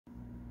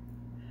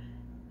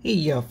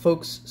Hey,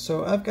 folks,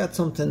 so I've got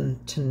something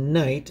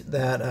tonight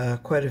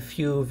that quite a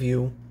few of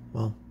you,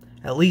 well,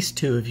 at least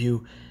two of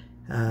you,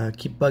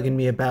 keep bugging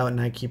me about,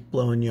 and I keep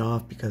blowing you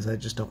off because I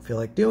just don't feel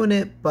like doing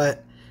it,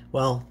 but,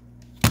 well,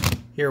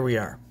 here we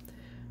are.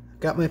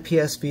 I've got my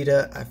PS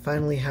Vita, I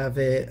finally have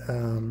it,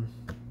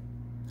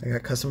 I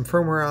got custom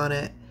firmware on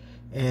it,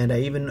 and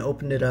I even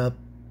opened it up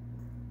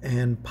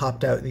and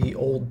popped out the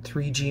old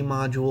 3G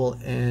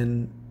module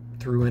and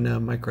threw in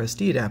a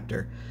microSD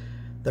adapter.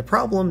 The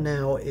problem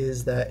now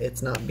is that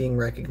it's not being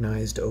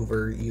recognized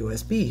over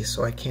USB,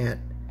 so I can't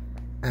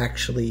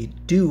actually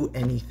do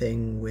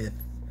anything with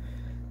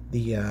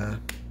the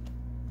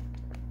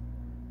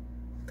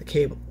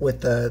cable,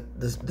 with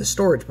the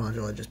storage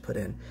module I just put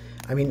in.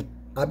 I mean,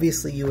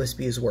 obviously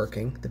USB is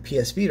working. The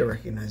PS Vita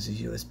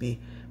recognizes USB.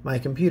 My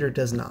computer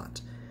does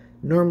not.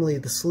 Normally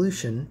the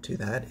solution to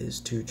that is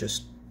to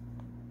just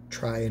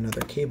try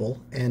another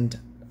cable, and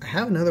I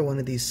have another one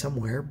of these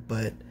somewhere,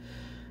 but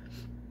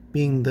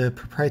being the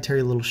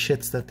proprietary little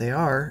shits that they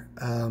are,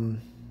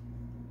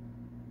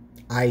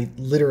 I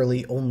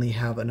literally only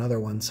have another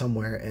one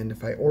somewhere, and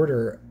if I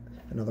order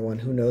another one,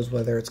 who knows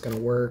whether it's going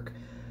to work.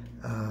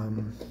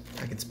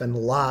 I could spend a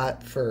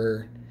lot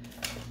for,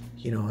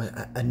 you know,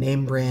 a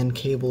name brand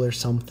cable or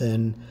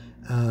something,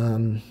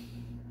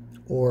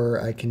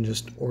 or I can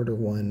just order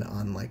one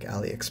on like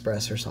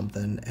AliExpress or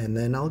something, and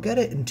then I'll get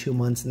it in 2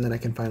 months, and then I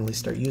can finally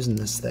start using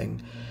this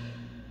thing.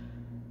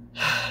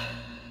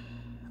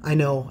 I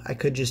know I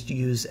could just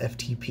use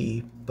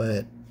FTP,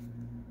 but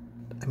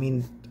I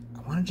mean,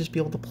 I want to just be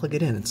able to plug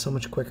it in. It's so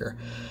much quicker.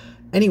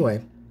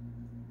 Anyway,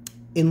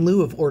 in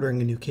lieu of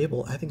ordering a new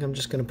cable, I think I'm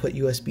just going to put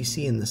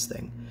USB-C in this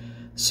thing.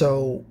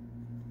 So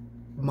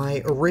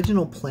my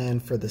original plan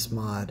for this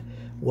mod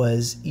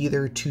was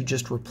either to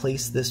just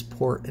replace this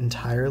port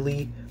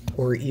entirely,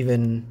 or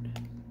even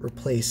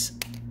replace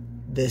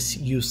this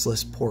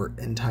useless port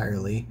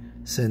entirely,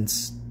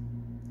 since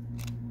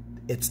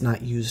it's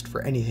not used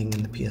for anything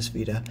in the PS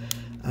Vita,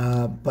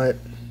 but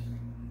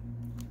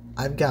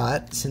I've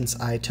got, since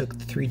I took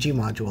the 3G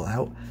module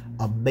out,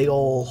 a big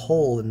ol'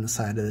 hole in the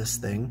side of this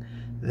thing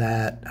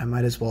that I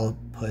might as well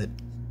put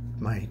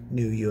my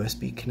new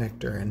USB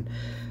connector in.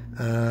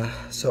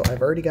 So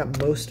I've already got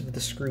most of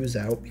the screws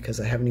out because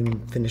I haven't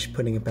even finished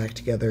putting it back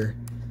together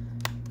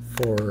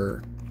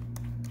for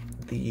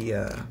the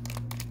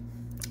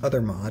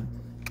other mod.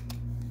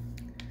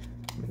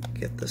 Let me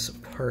get this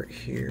apart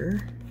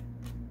here.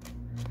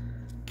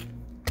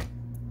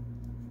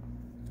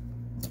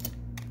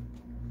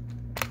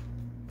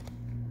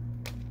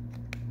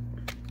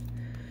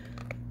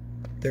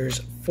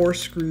 There's 4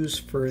 screws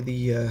for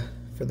the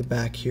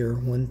back here.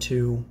 1,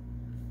 2,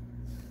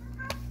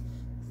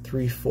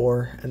 3,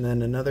 4, and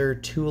then another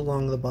 2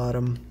 along the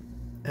bottom,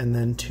 and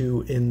then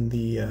 2 in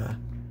the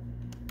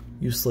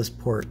useless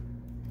port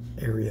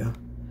area.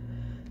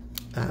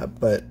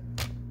 But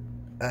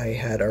I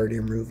had already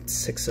removed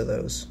 6 of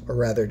those, or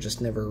rather,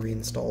 just never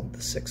reinstalled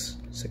the six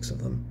of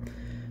them.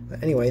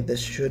 But anyway, this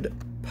should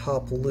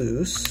pop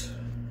loose.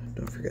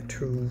 Don't forget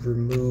to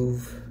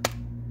remove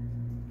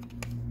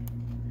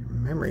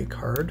memory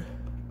card,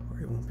 or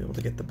you won't be able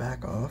to get the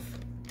back off.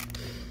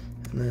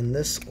 And then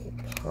this will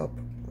pop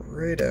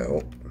right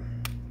out,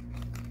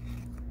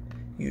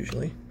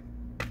 usually.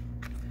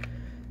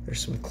 There's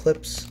some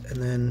clips,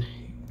 and then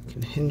you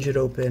can hinge it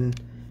open,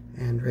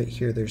 and right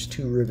here there's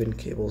 2 ribbon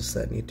cables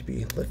that need to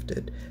be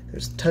lifted.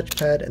 There's the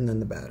touchpad and then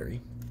the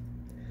battery.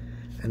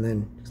 And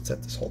then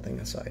set this whole thing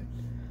aside.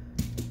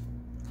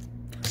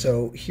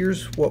 So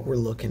here's what we're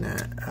looking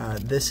at.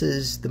 This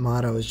is the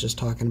mod I was just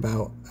talking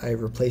about. I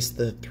replaced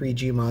the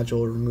 3G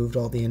module, removed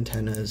all the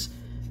antennas,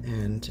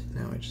 and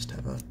now I just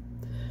have a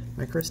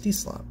microSD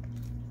slot.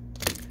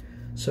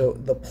 So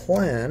the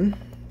plan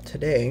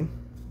today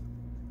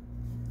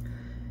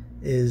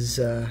is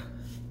to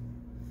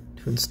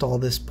install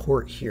this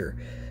port here.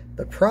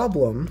 The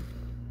problem,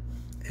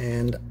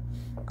 and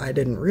I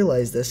didn't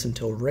realize this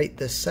until right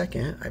this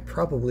second, I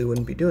probably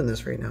wouldn't be doing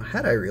this right now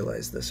had I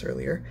realized this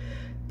earlier,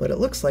 but it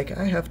looks like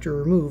I have to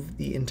remove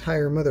the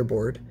entire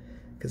motherboard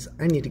because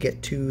I need to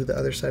get to the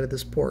other side of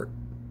this port.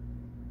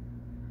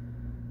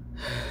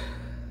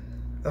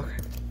 Okay.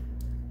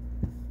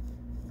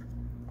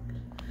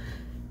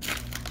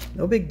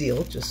 No big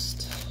deal,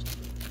 just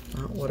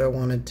not what I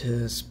wanted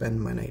to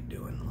spend my night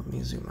doing. Let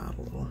me zoom out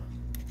a little.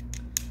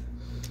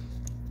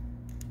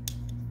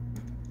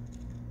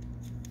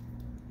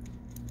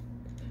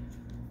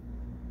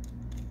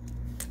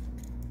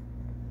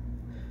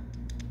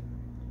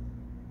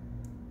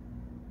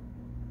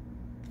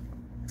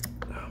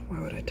 Why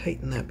would I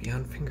tighten that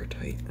beyond finger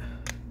tight?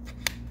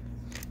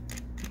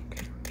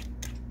 Okay.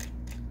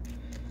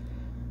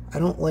 I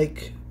don't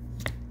like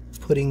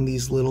putting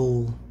these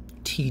little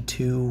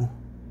T2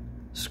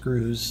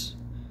 screws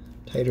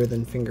tighter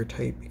than finger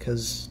tight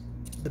because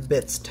the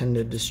bits tend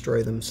to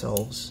destroy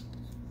themselves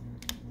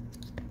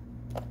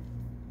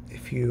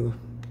if you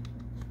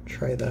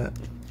try that.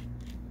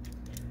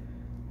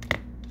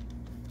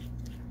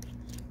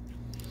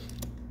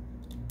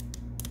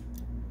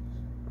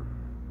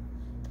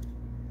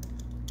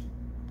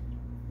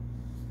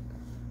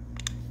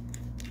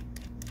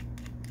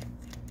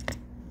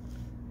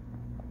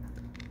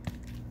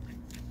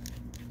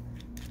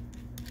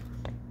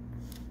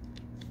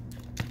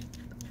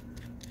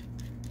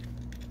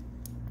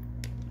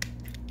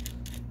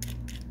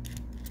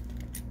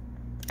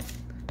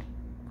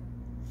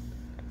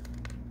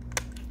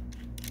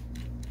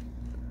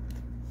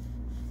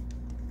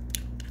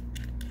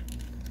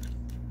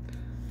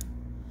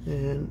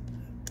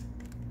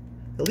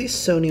 At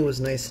least Sony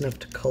was nice enough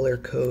to color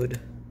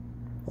code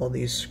all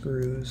these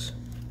screws.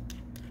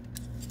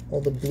 All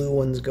the blue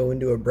ones go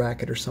into a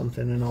bracket or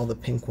something, and all the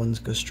pink ones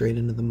go straight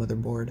into the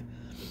motherboard.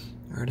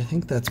 Alright, I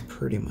think that's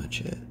pretty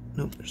much it.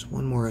 Nope, there's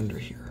one more under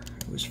here.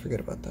 I always forget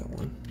about that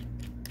one.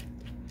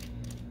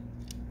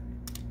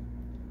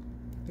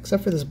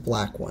 Except for this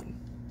black one.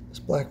 This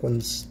black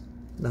one's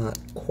not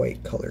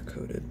quite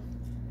color-coded.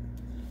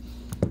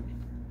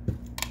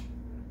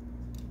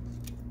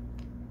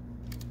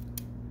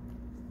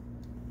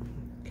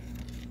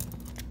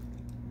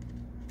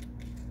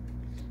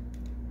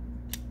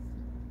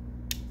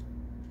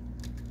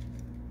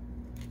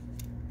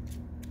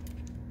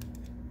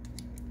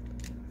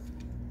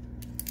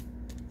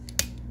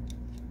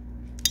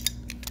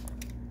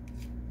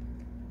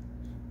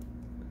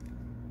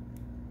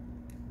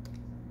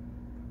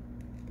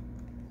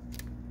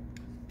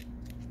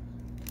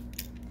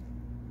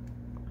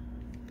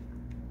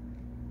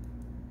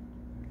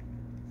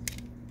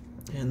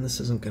 And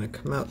this isn't going to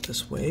come out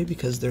this way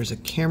because there's a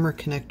camera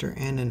connector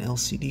and an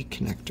LCD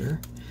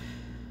connector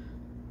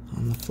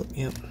on the flip.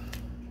 Yep.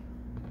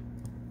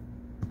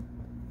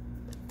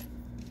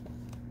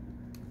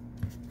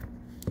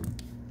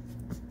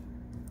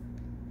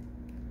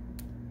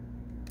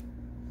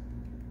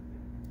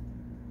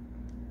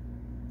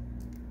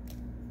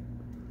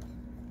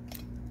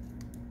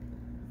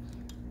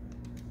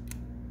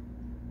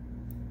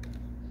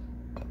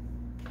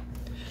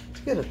 Let's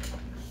get a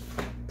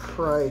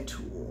pry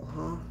tool,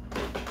 huh?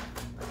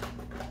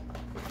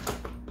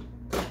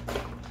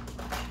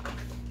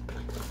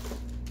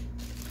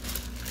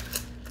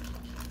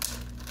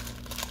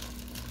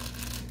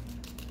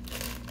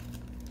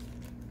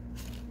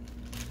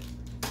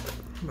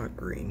 How about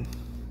green?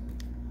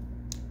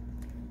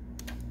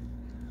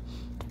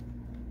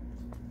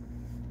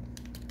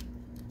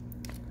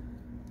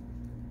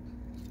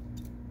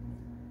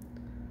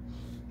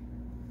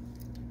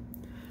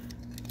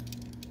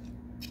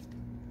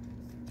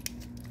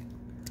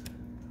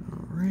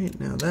 Alright,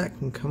 now that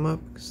can come up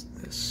because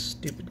this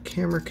stupid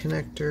camera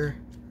connector.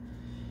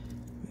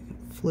 We can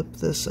flip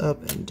this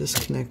up and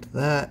disconnect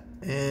that,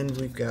 and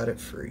we've got it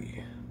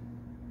free.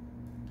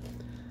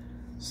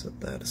 Set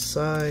that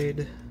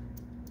aside.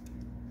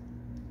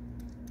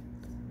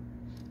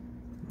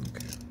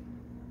 Okay.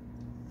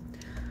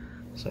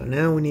 So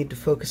now we need to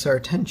focus our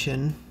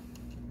attention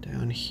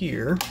down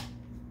here.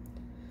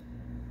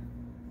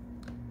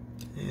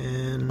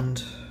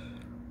 And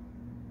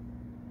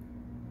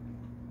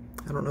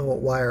I don't know what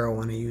wire I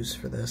want to use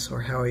for this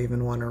or how I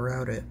even want to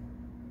route it.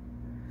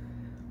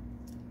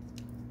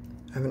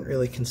 I haven't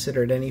really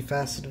considered any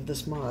facet of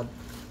this mod.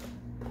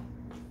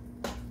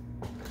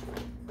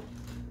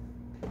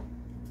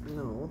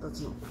 No,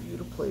 that's not for you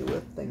to play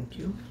with, thank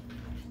you.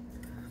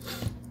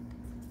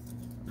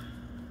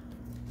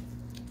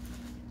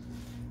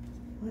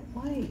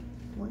 Why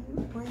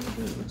are you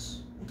doing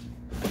this?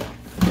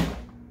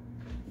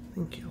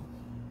 Thank you.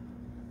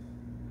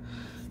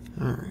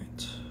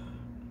 Alright.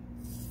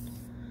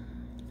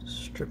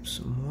 Strip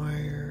some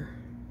wire.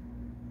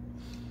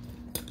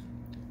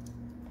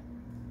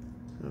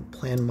 I'm going to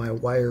plan my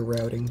wire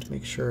routing to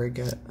make sure I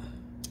get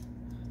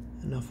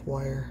enough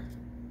wire.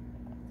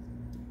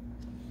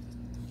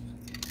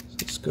 So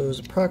this goes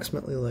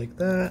approximately like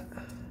that.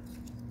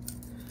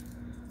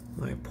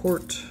 My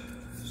port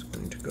is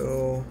going to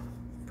go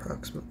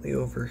approximately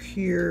over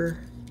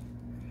here.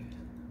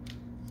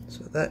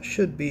 So that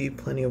should be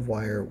plenty of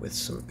wire with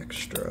some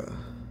extra.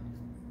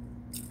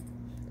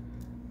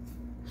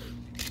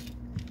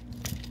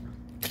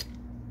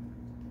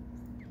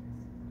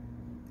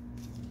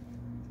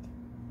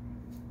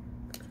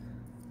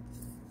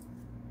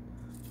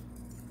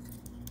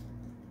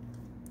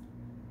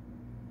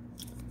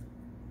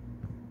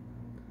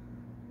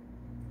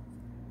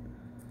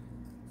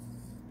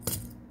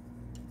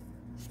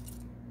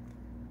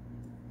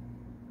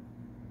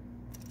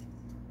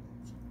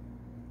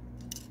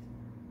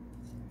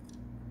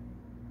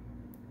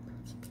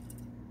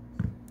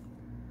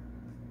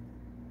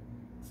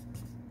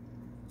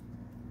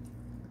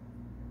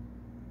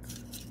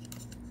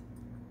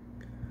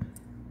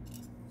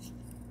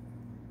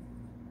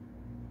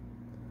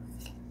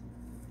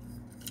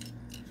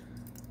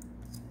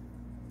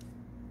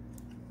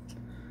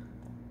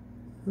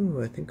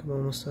 Ooh, I think I'm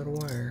almost out of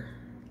wire.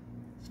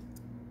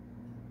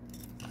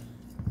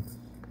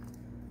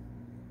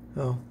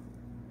 Oh,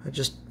 I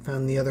just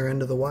found the other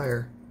end of the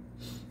wire.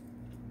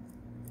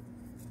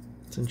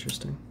 It's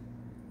interesting.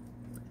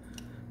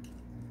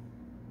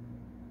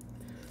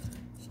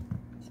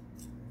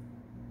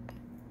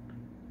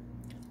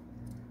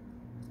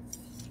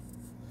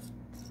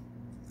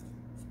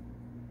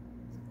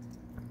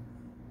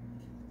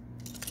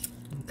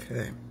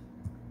 Okay.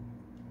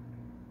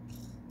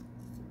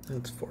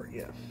 That's for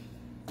you.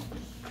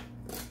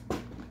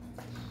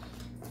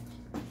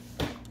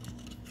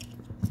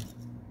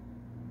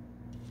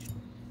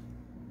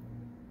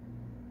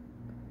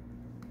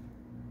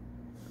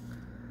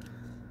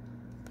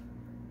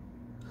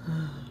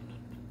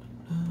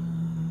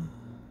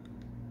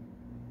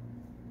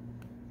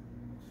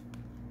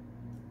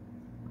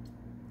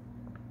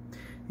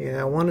 Yeah,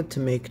 I wanted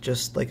to make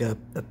just like a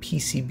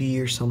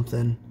PCB or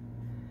something.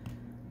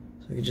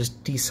 So I could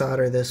just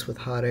desolder this with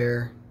hot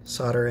air,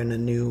 solder in a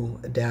new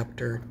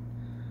adapter,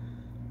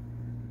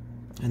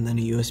 and then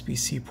a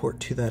USB-C port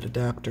to that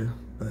adapter.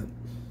 But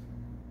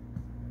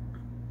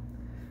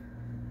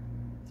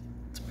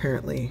it's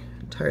apparently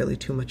entirely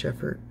too much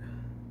effort.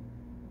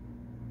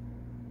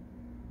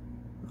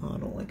 Oh, I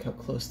don't like how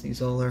close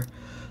these all are.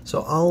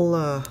 So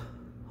I'll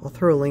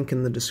throw a link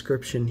in the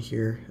description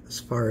here as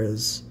far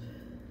as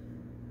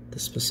the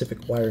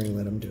specific wiring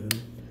that I'm doing.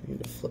 I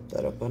need to flip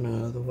that up and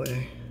out of the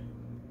way.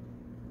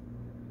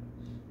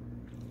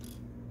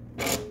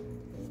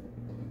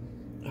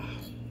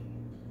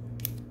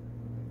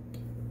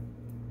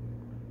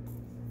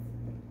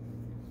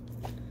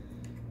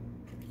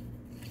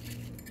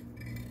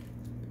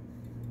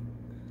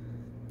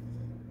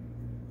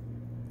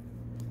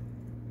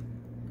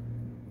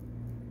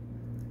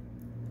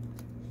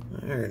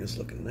 Iron is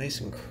looking nice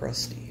and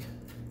crusty.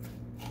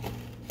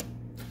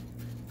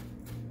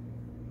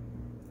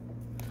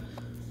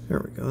 There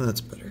we go,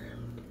 that's better.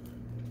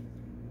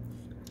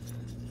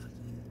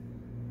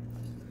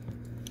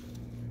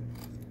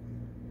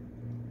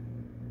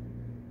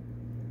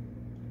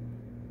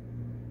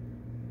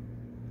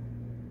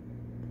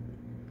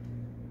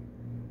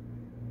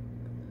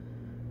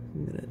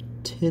 I'm gonna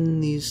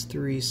tin these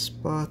 3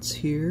 spots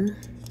here.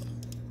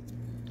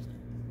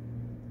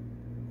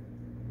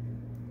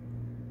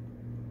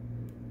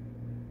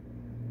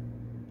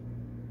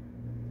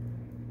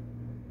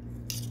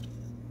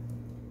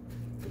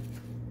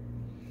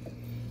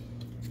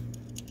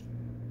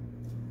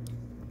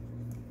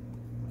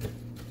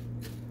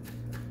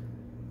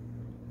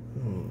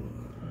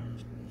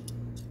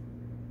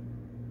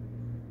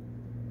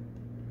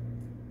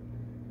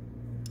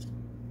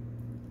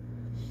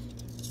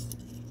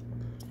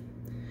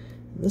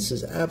 This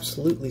is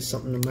absolutely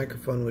something a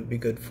microphone would be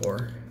good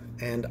for,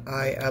 and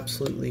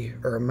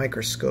or a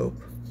microscope.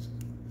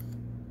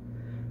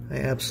 I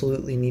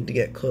absolutely need to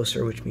get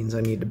closer, which means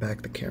I need to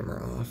back the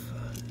camera off.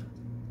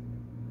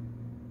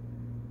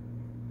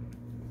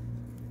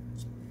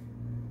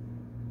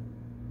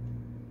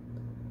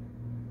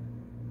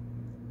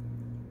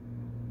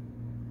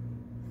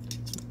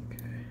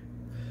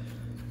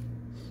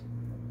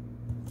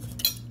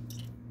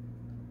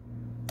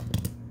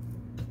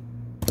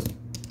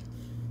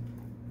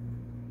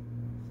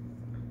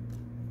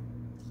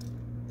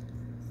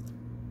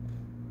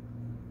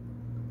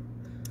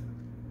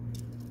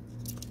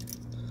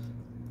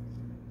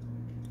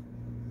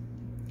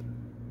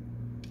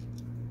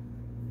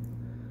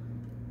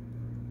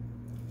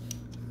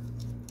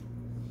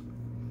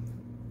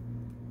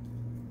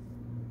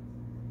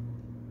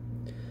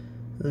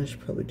 I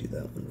should probably do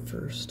that one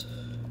first.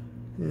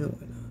 Yeah,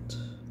 why not?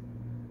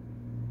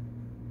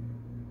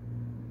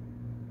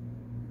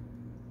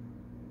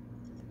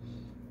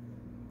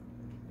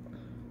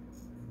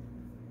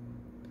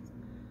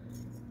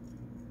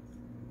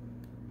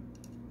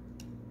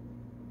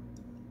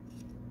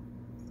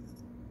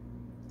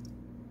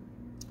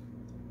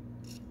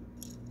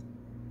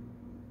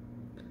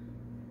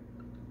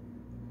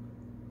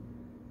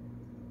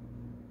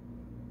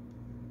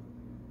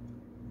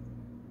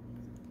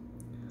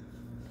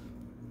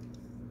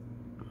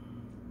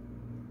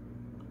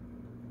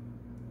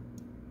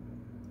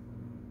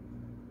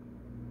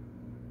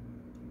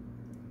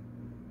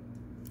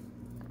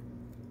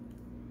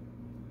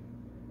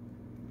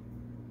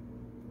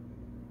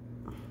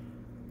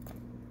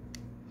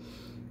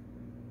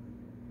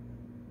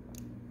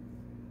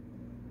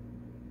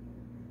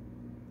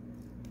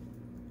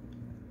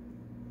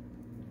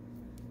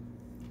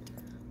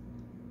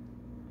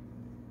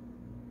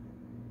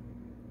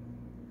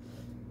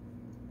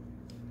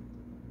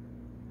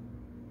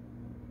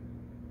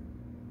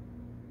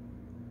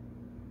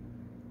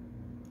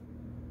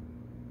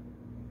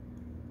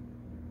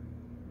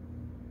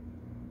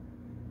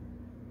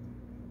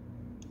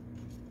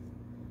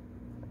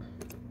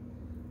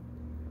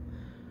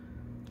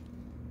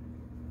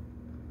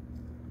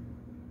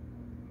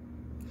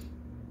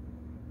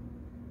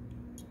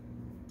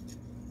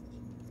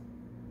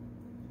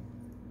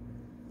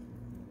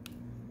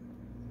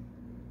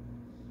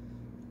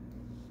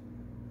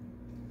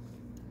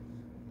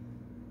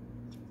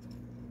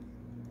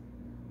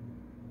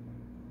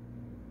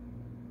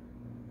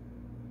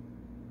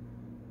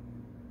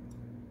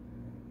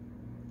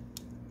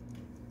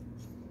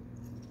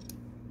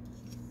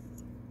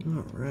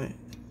 All right.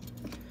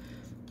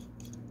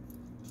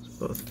 Those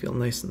both feel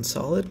nice and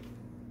solid.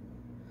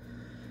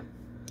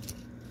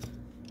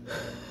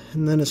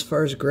 And then as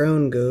far as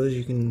ground goes,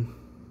 you can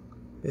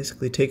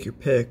basically take your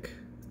pick.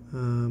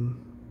 I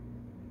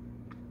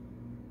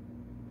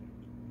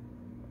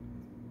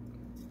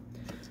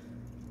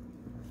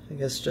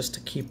guess just to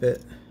keep the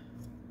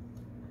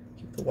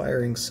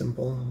wiring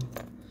simple,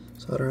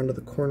 solder onto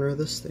the corner of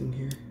this thing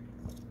here.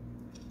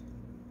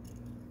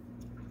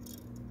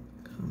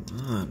 Come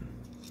on.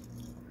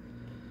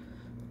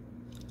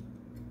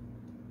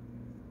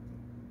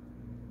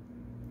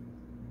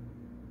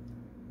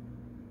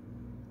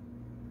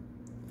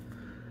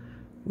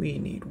 We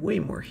need way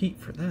more heat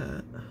for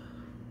that.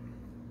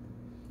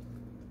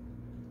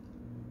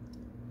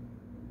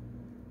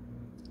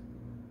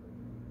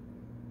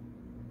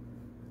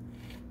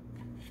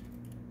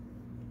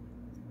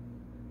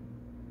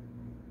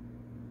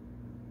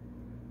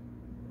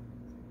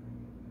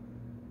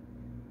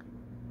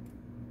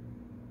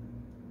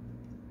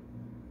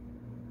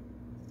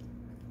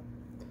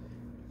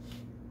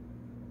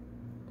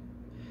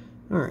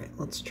 Alright,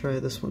 let's try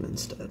this one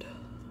instead.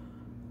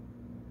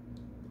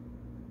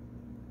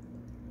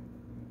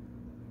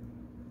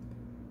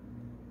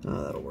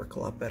 Oh, that'll work a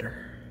lot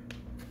better.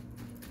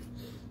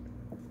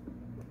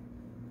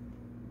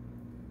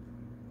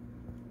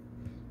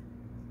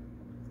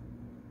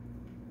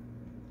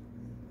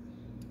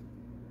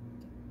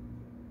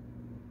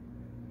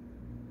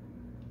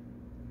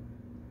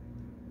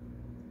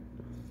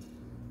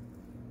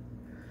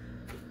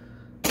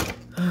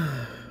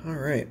 All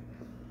right.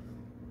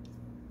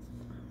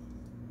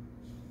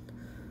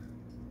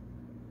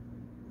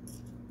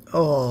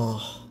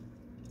 Oh,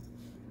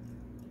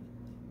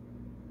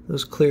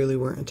 those clearly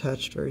weren't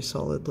attached very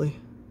solidly.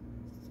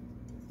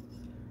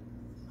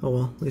 Oh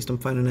well, at least I'm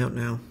finding out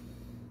now.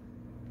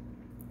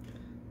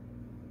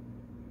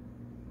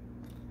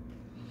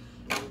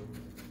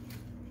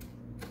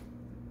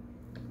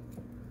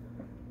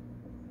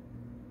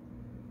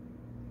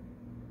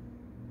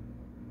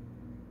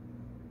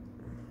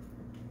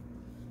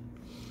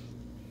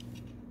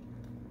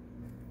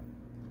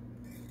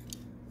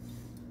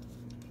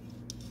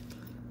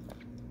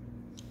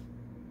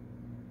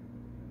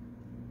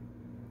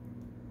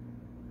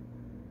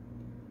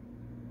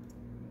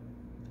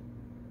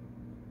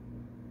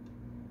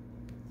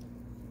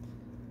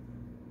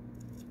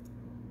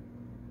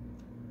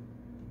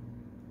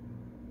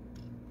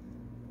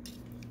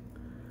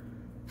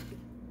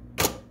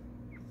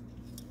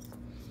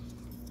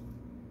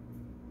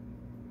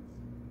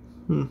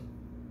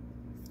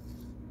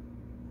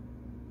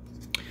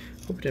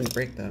 Hope it didn't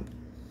break that.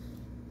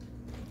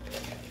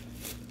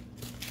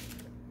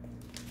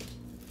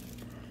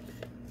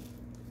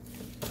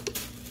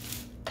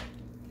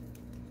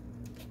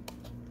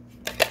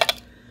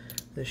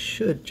 This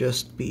should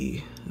just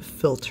be a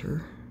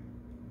filter.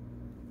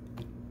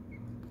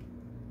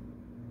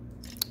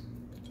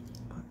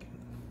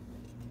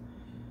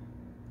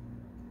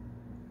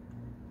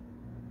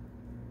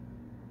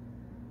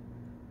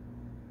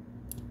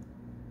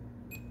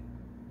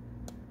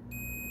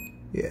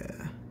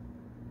 Yeah,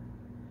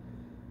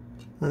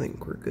 I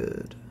think we're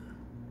good.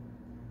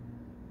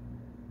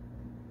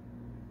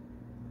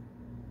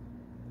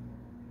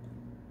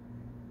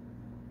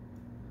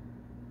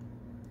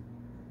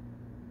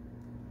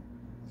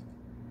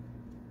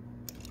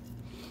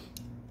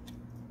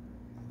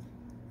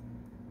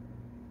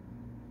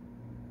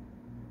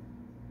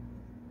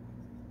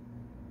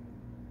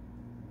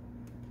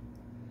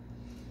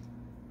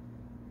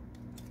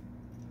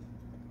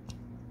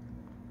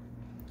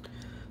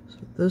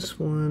 This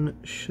one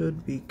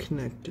should be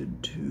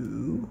connected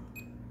to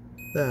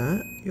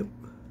that, yep,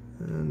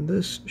 and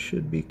this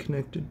should be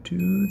connected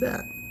to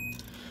that.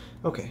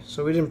 Okay,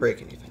 so we didn't break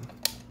anything.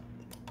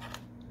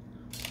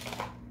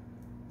 I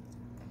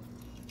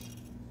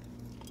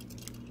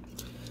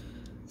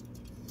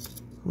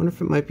wonder if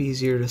it might be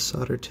easier to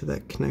solder to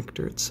that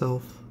connector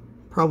itself.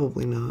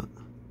 Probably not.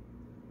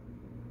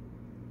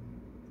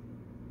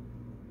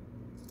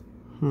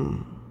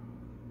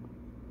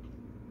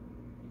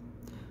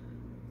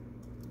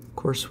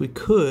 Of course, we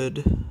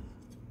could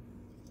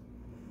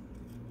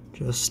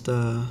just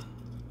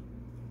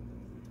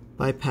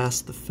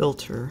bypass the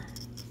filter,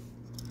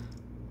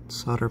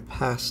 solder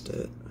past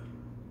it.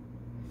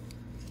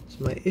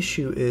 So my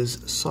issue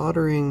is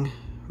soldering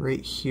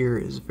right here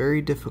is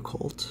very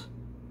difficult.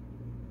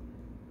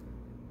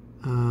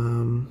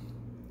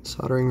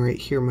 Soldering right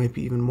here might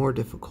be even more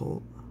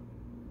difficult.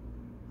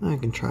 I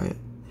can try it.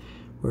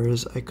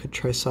 Whereas I could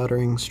try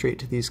soldering straight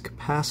to these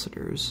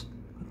capacitors.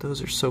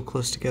 Those are so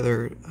close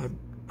together, I'm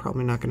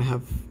probably not gonna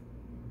have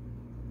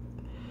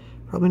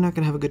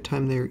a good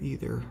time there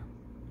either.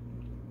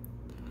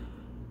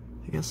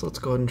 I guess let's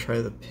go ahead and try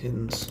the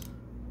pins.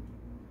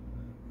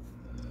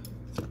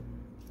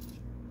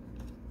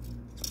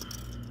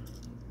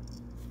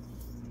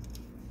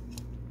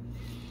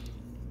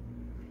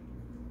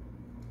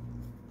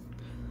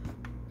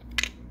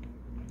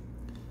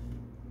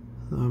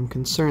 I'm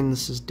concerned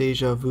this is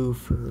deja vu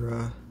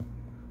for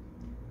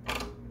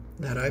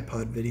that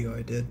iPod video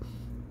I did.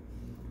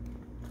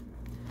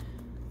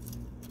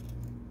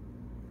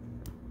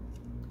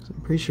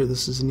 I'm pretty sure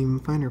this is an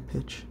even finer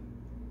pitch.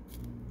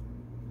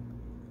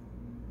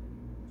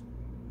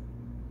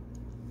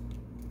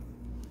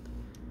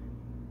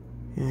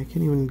 Yeah, I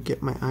can't even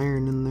get my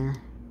iron in there.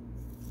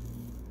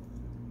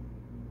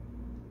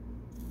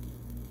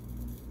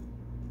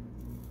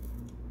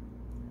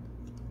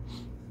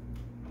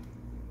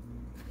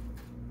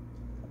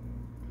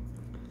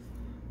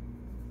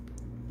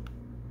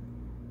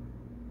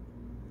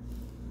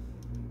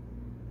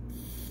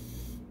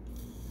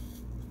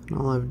 And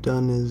all I've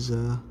done is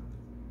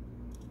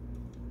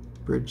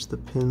bridge the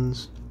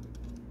pins.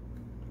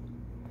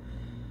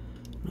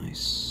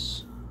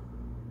 Nice.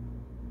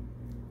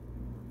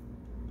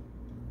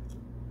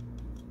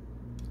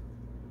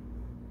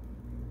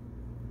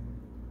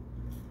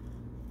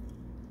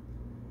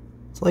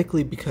 It's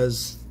likely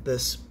because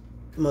this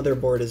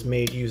motherboard is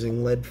made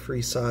using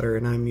lead-free solder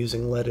and I'm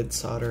using leaded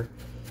solder.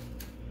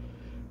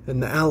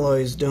 And the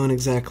alloys don't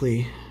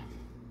exactly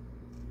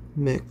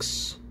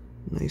mix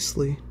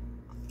nicely.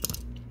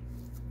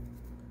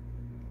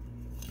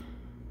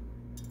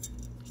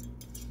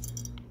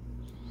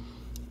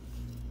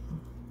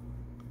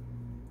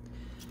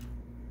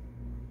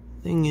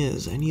 Thing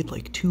is, I need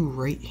like 2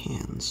 right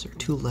hands or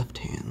 2 left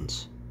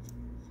hands.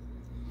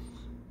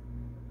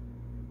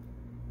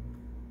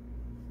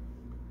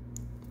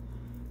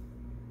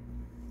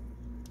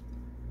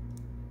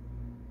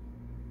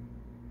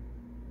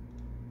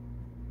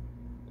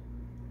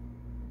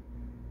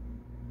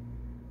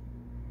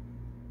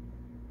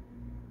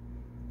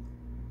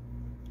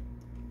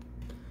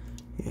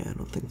 Yeah, I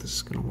don't think this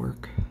is gonna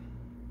work.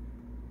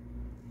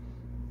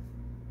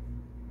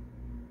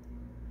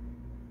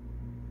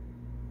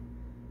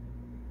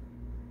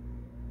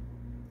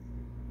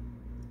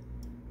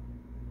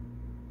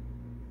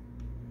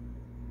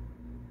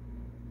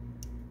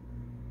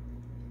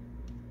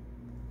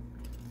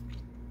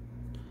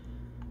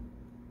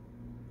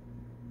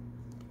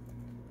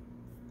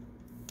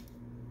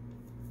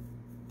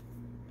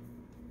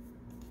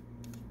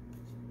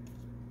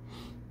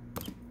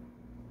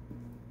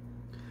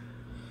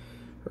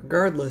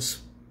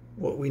 Regardless,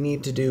 what we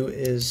need to do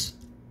is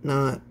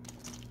not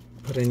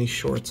put any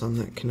shorts on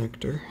that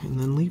connector and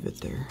then leave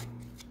it there.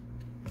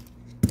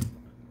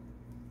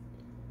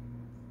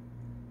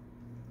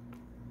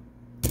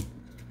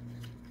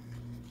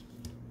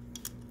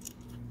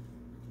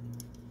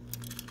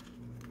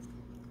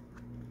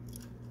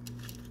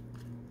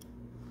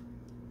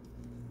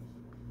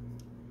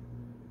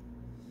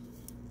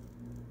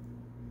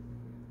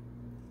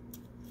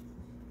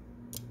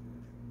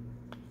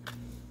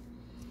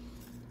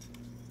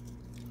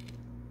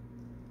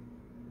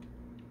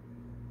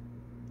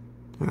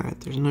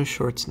 Alright, there's no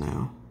shorts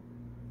now.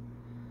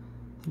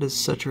 That is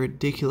such a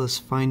ridiculous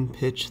fine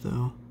pitch,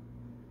 though.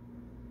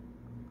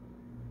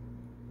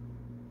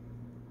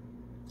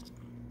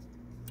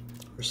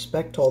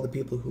 Respect to all the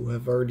people who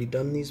have already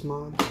done these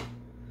mods,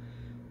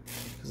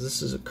 because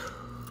this is a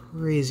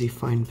crazy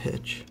fine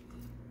pitch.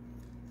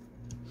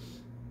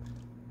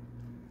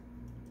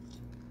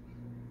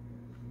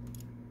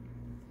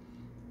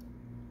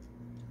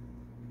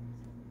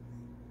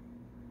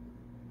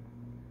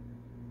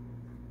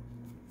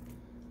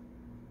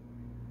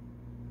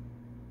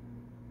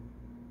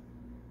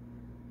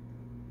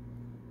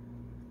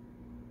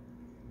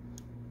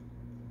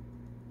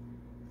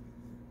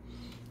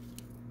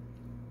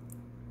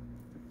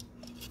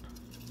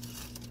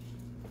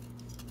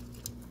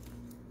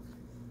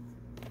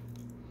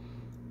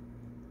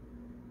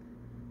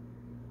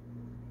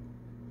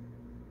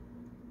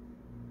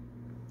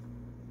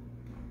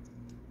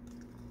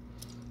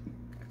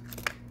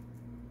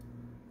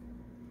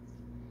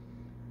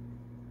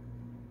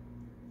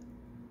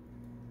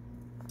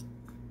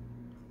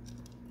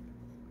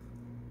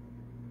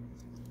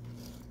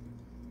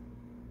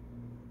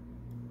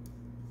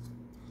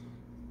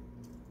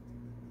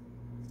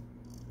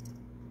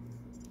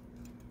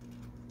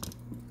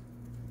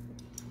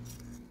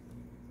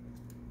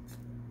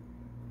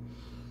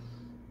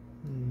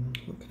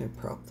 What can I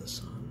prop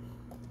this on?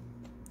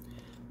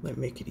 Might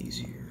make it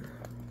easier.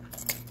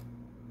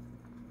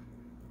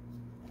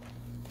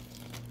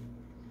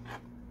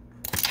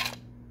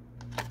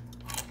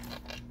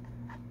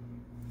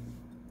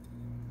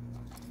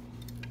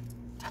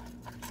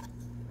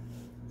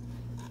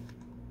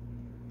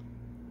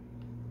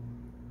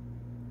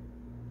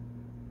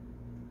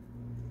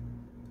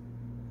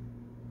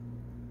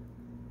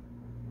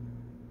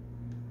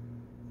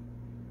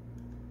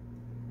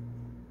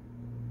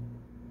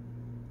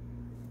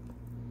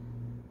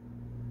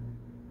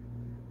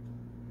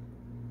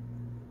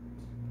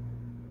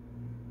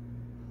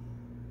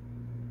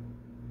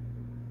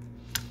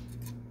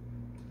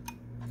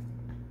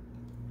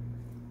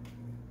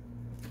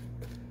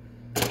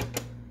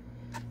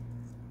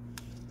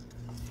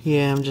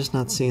 Yeah, I'm just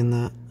not seeing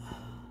that.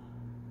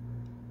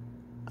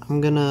 I'm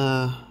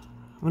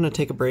gonna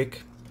take a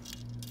break,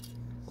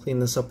 clean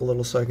this up a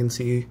little so I can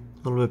see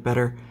a little bit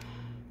better.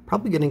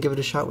 Probably gonna give it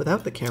a shot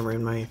without the camera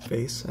in my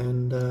face,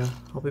 and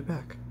I'll be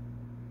back.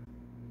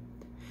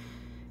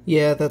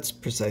 Yeah, that's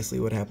precisely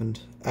what happened.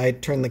 I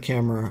turned the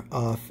camera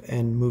off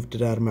and moved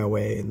it out of my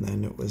way, and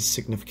then it was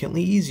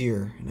significantly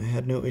easier, and I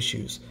had no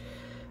issues.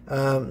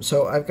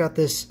 So I've got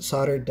this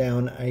soldered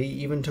down. I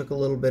even took a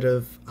little bit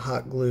of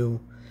hot glue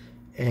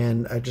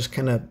and I just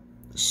kind of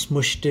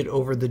smushed it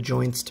over the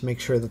joints to make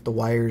sure that the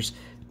wires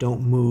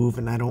don't move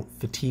and I don't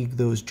fatigue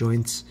those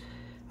joints,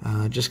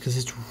 just because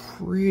it's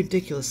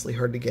ridiculously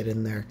hard to get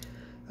in there.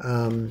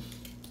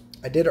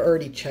 I did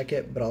already check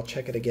it, but I'll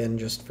check it again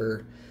just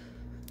for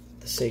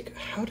the sake.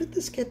 How did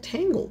this get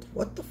tangled?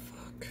 What the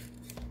fuck?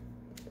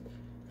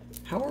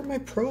 How are my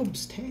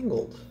probes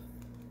tangled?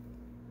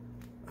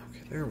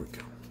 Okay, there we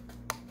go.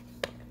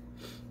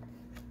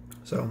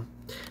 So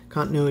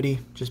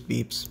continuity just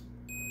beeps.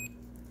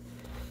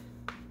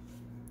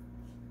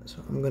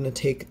 So I'm going to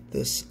take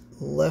this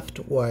left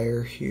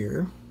wire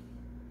here,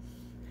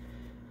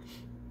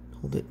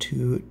 hold it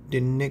to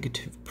the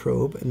negative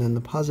probe, and then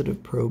the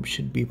positive probe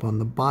should beep on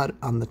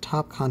the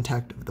top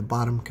contact of the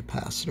bottom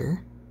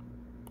capacitor,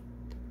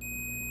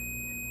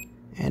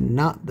 and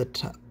not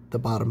the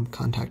bottom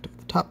contact of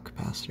the top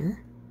capacitor.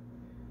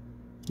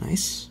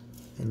 Nice.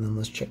 And then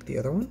let's check the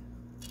other one.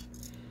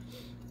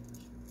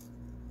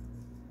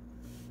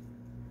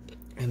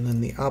 And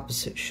then the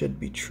opposite should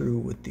be true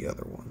with the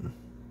other one.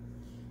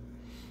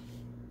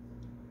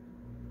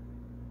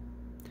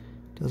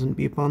 Doesn't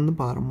beep on the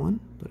bottom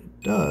one, but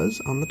it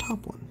does on the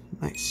top one.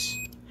 Nice.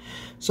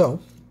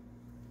 So,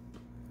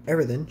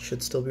 everything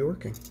should still be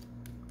working.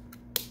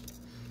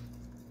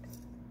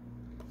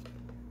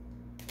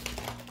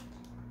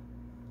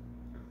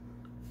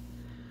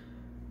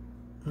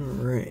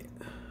 Alright.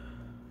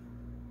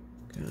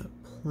 Got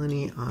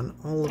plenty on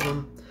all of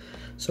them.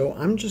 So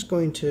I'm just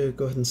going to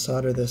go ahead and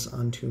solder this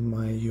onto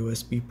my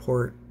USB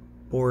port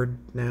board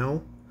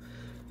now.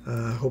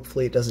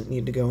 Hopefully it doesn't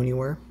need to go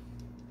anywhere.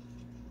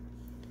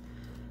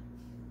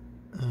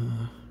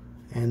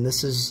 And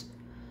this is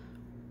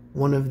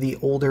one of the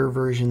older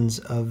versions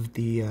of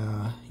the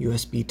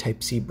USB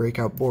Type-C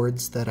breakout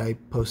boards that I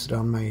posted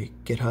on my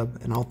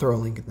GitHub, and I'll throw a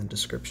link in the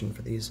description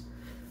for these.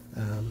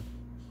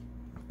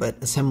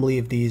 But assembly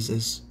of these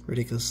is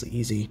ridiculously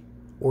easy.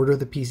 Order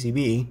the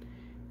PCB,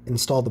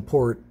 install the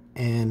port,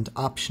 and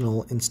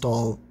optional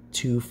install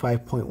two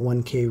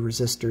 5.1K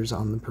resistors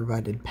on the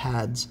provided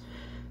pads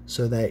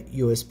so that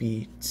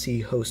USB-C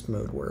host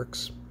mode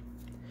works.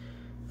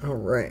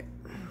 Alright,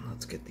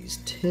 let's get these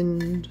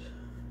tinned.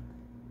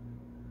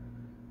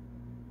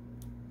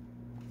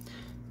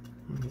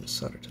 I'm going to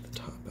solder to the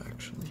top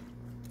actually.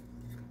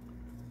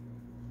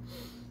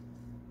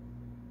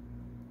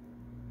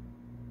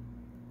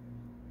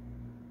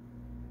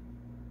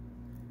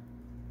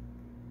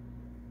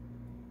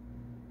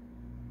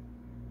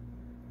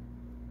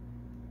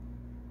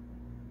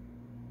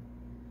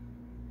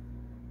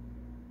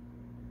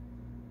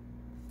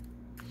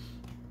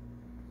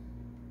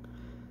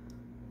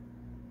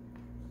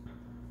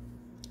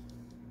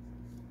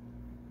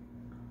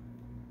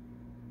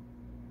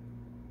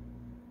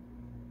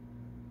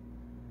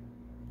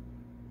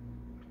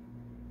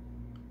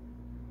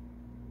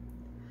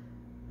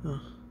 Huh.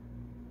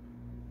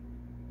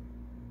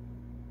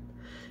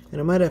 And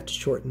I might have to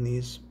shorten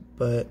these,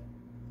 but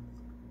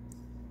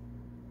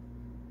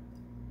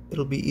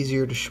it'll be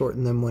easier to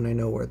shorten them when I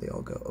know where they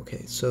all go.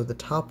 Okay, so the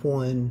top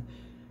one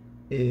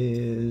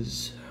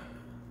is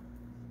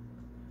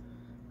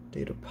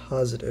data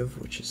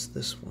positive, which is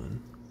this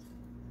one.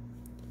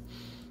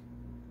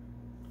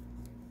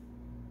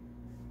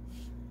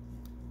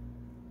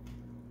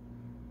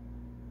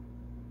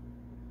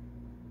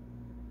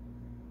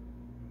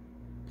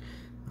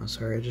 Oh,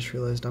 sorry, I just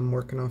realized I'm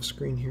working off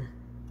screen here.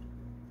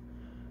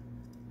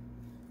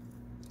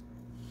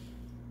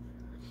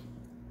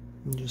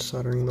 I'm just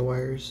soldering the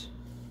wires.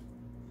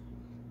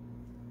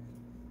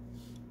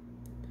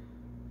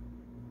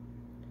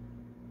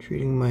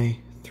 Treating my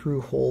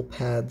through-hole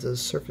pads as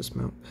surface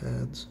mount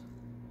pads.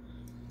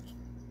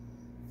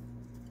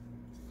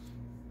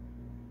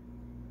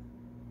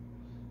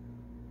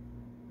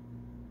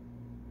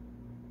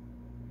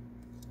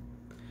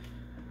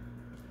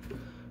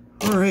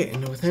 Alright,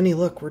 and with any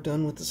luck, we're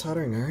done with the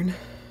soldering iron.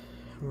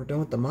 We're done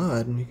with the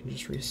mod, and we can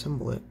just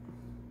reassemble it.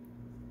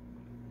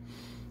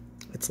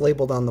 It's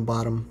labeled on the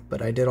bottom,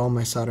 but I did all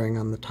my soldering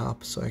on the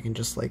top, so I can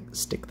just, like,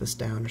 stick this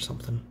down or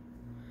something.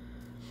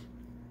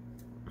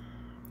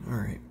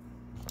 Alright.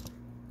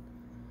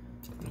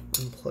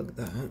 Unplug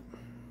that.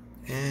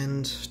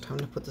 And time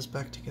to put this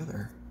back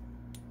together.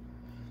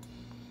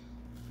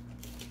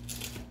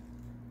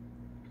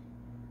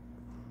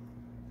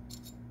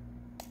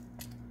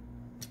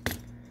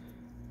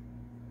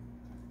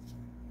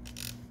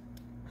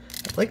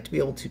 I'd like to be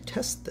able to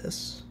test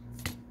this,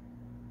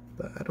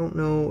 but I don't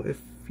know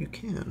if you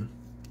can.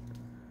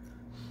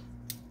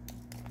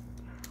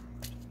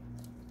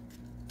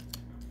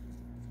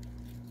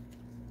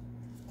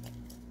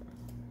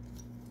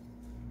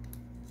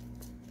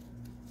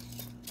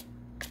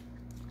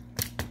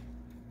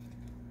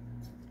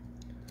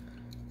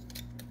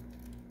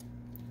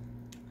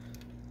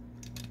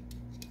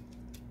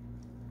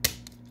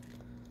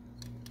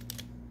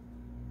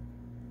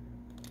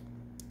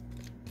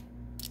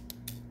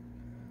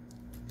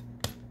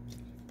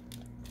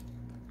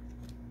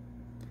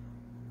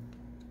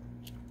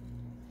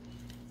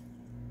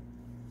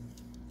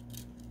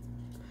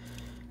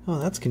 Oh,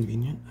 that's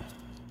convenient.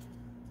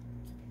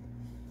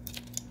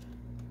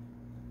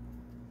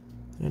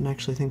 I didn't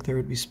actually think there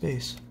would be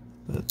space,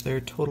 but there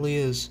totally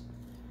is.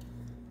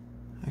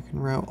 I can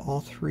route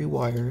all 3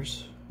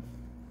 wires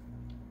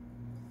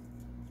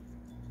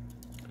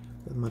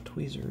with my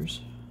tweezers.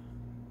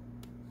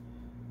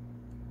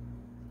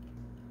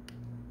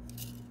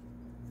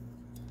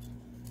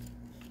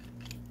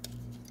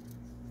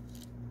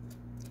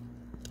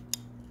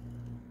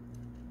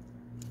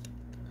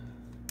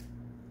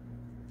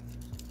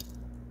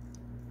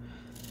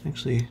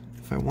 Actually,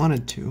 if I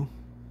wanted to,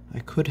 I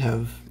could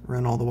have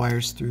run all the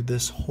wires through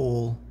this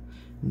hole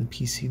in the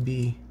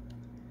PCB.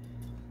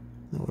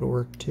 That would have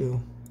worked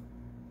too.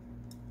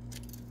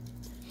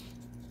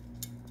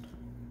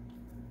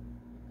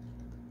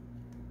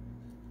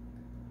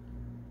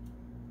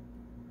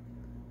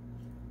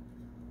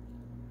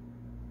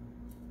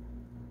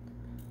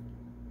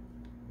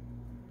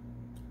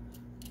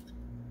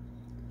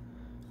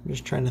 I'm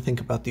just trying to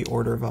think about the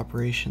order of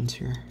operations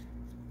here.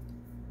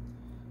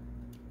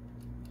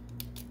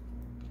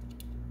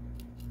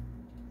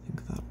 I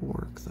think that'll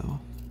work though.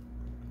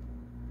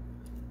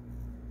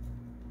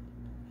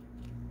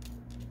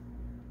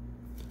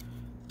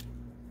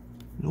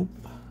 Nope.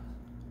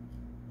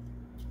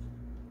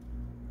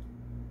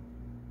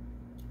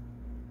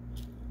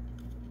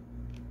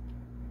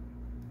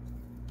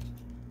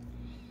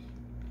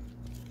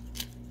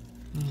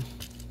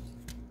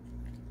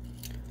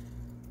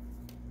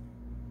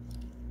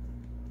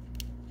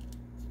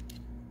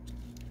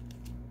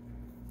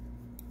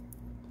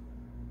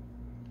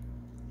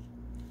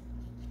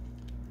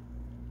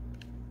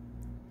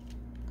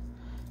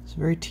 It's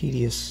very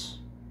tedious.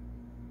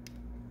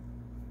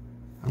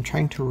 I'm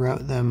trying to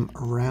route them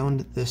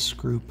around this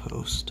screw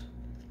post.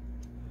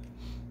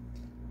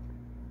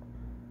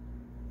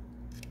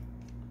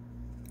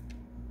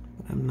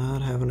 But I'm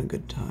not having a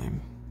good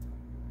time.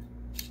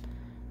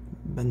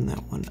 Bend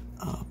that one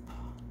up.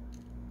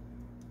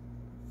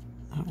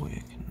 That way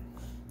I can...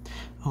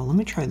 Oh, let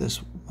me try this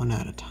one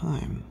at a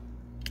time.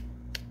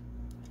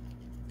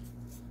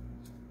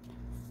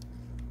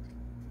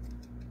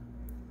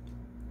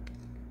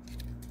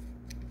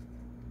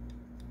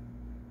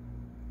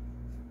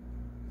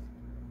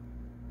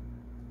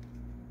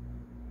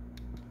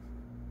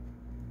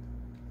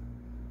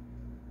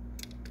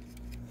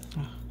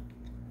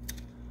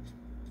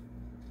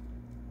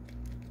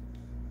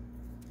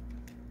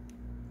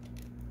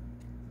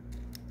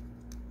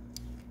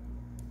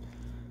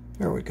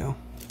 There we go.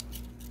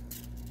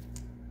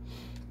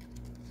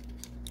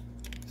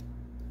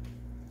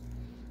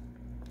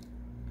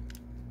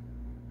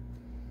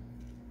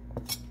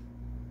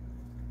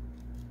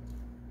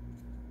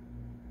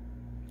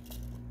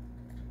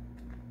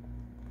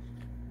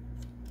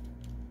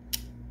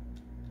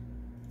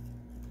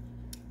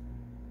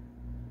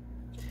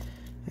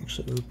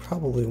 Actually, we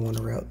probably want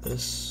to route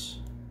this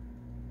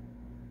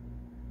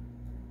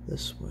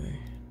way.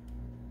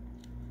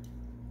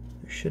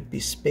 There should be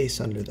space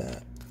under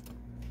that.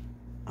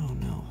 Oh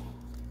no.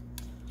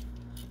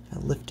 I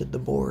lifted the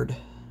board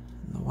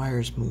and the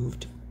wires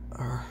moved.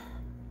 There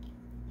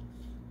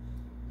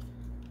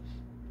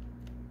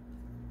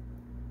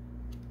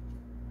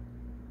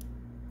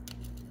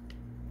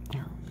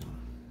we go.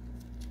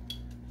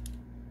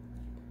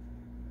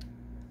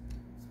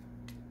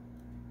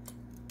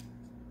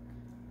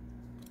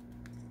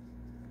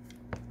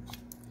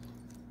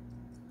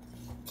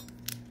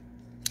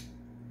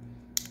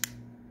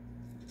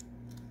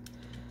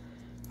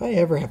 If I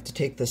ever have to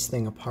take this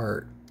thing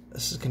apart,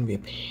 this is going to be a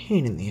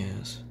pain in the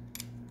ass.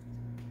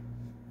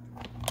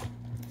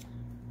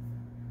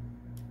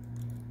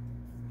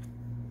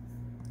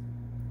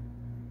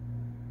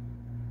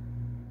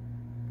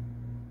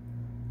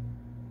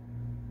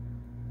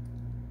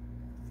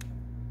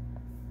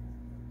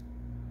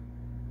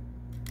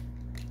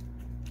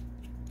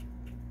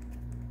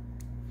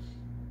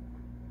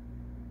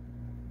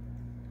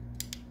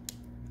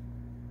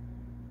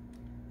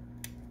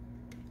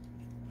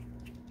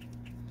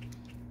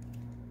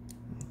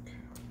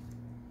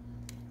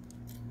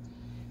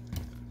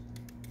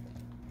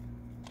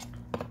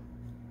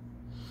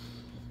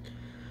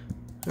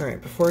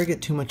 Alright, before I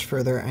get too much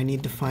further, I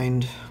need to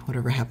find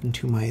whatever happened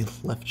to my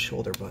left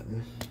shoulder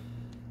button.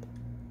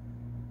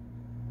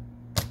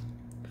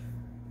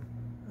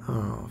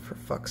 Oh, for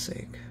fuck's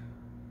sake.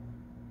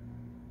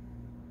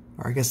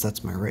 Or I guess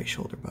that's my right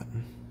shoulder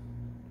button.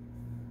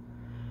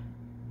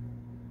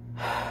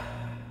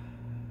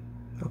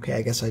 Okay,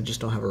 I guess I just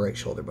don't have a right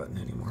shoulder button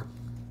anymore.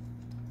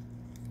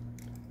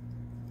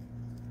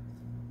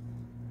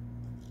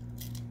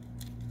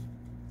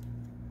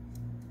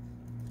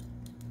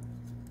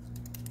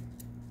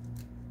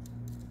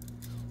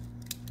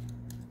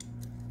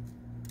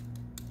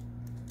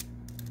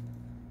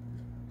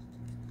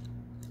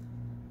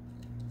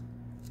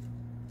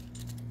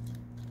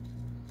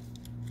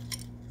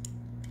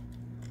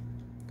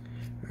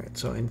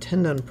 So I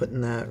intend on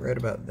putting that right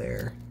about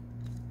there.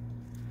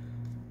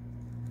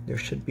 There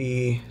should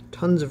be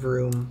tons of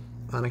room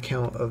on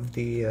account of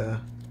the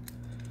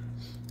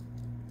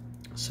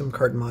SIM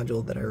card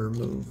module that I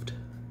removed.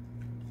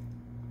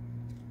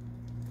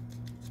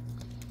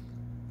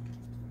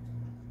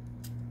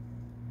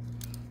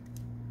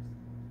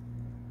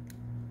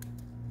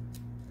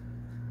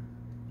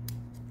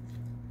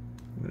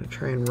 I'm going to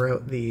try and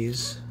route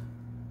these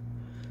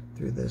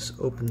through this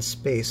open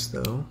space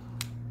though,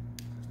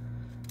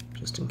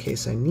 just in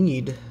case I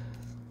need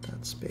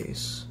that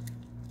space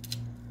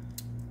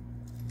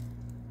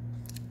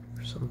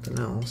for something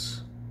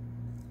else.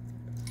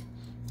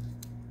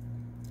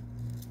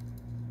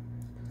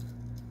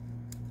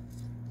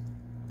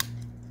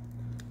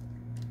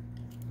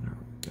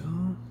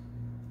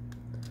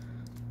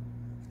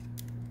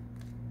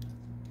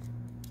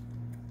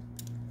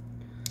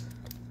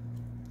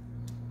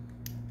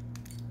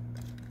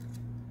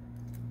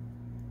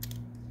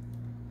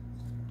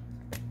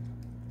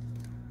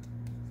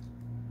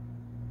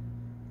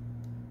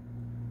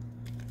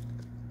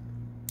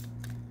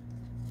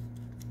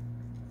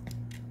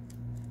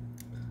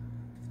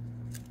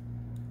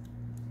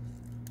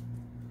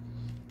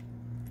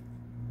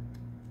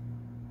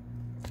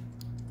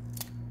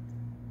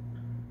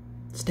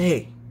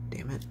 Stay.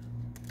 Damn it.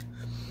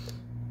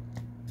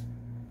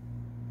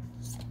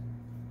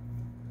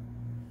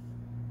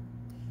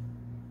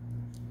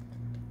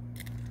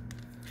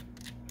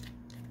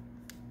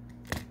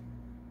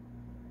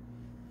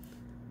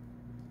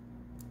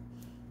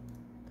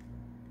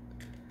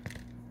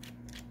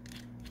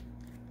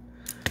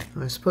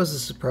 I suppose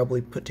this is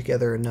probably put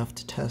together enough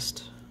to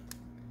test.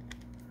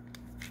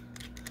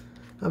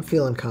 I'm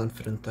feeling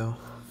confident though.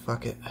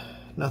 Fuck it.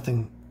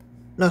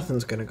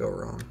 Nothing's gonna go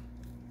wrong.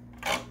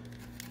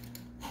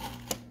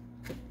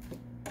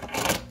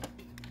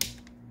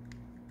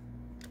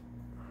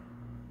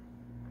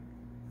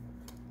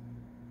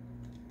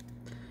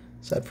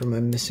 Aside from my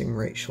missing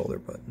right shoulder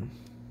button.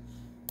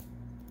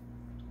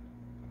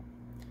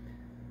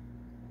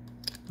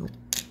 Nope.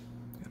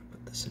 Gotta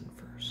put this in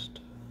first.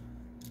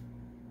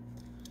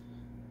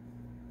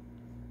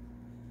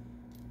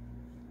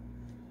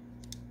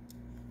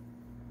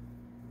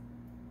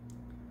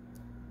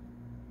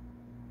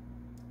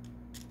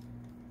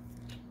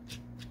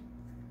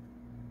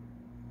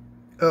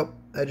 Oh,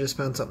 I just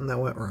found something that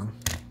went wrong.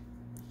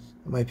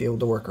 I might be able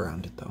to work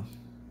around it though.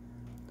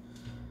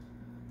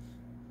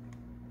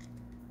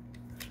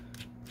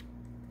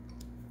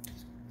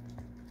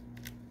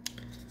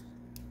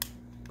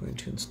 I'm going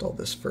to install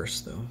this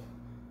first though.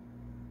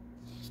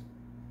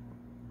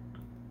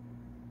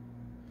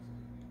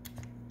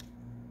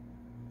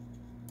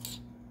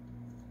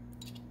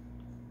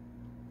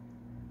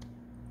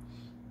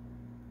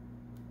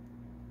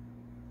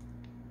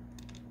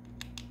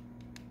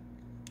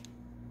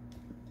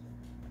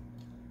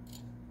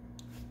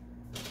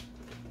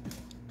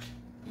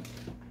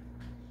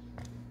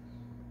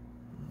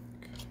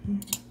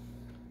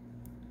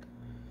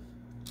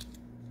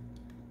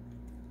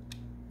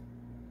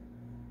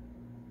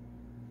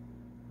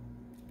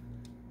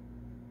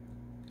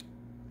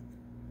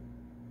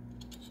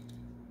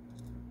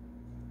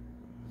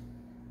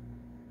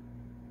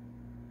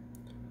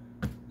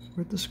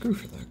 Where'd the screw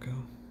for that go?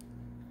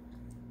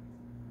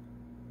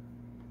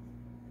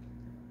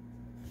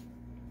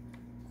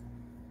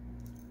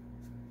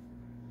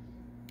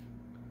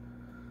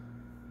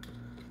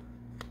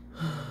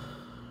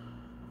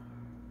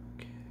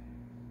 Okay.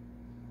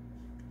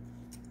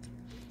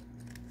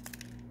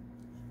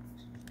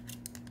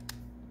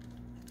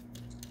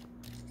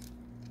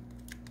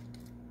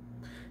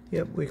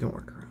 Yep, we can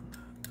work around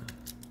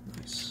that.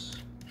 Nice.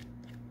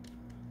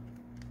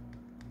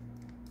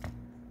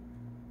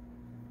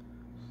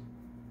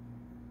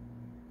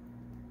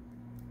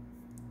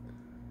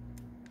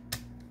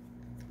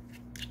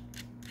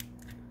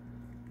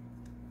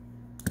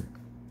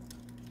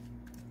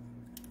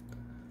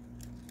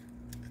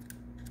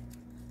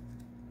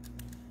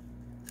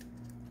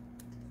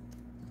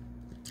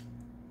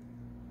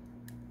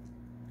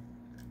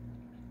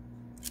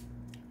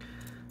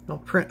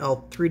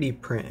 I'll 3D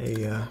print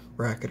a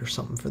bracket or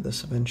something for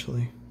this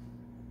eventually.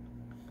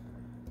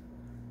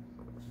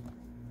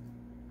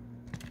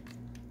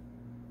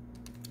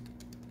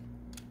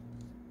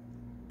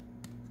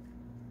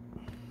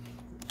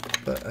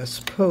 But I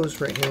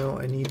suppose right now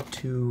I need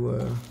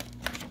to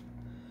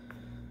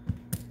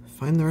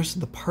find the rest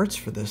of the parts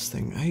for this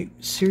thing. I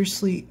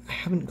seriously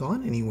haven't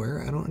gone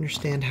anywhere. I don't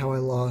understand how I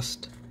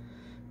lost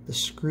the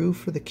screw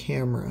for the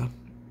camera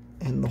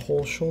and the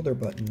whole shoulder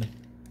button.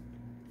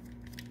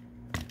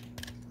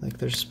 Like,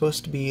 there's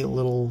supposed to be a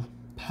little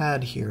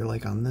pad here,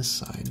 like on this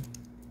side.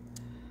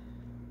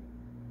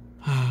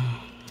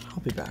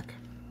 I'll be back.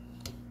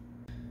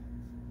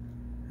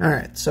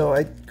 Alright, so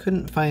I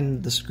couldn't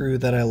find the screw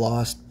that I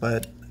lost,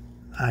 but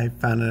I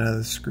found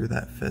another screw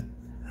that fit.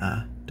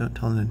 Don't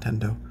tell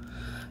Nintendo.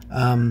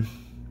 Gonna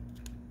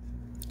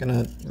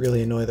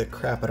really annoy the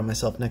crap out of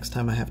myself next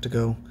time I have to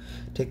go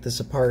take this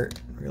apart.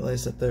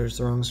 Realize that there's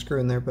the wrong screw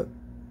in there, but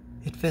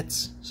it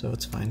fits, so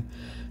it's fine.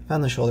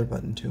 Found the shoulder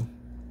button too.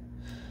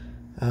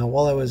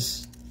 While I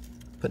was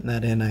putting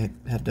that in, I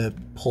had to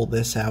pull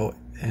this out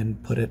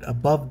and put it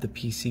above the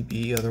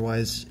PCB,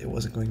 otherwise it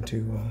wasn't going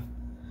to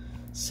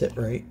sit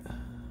right.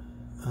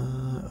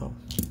 Oh.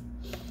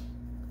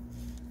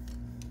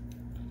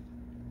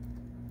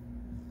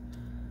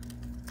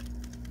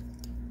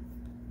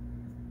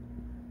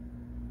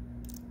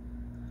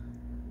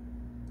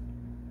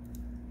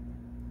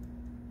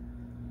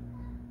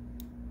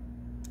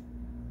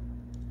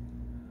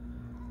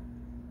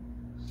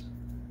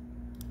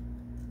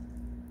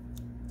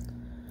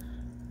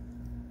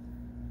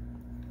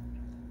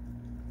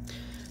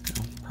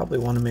 Probably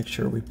want to make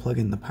sure we plug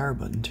in the power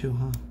button too,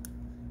 huh?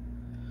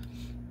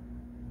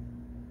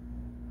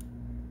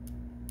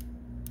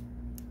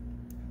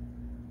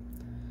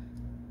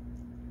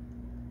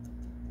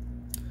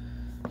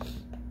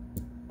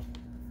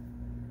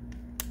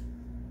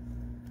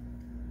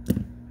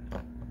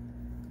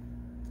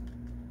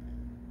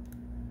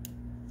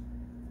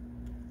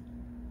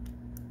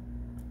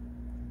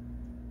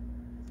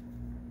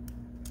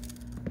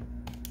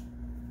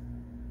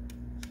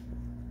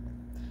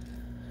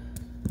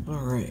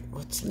 Alright,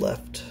 what's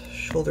left?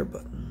 Shoulder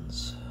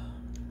buttons.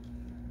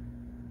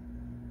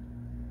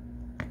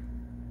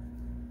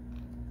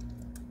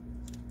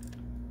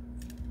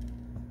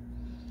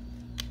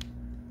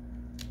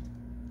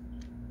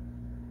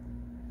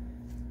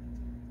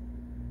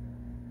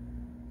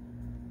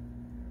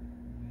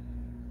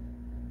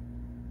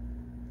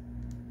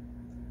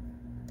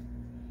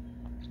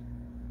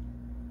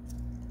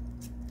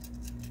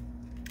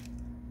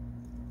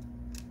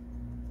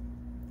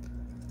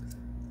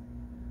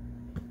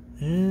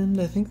 And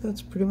I think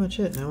that's pretty much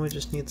it. Now we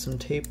just need some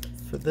tape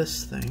for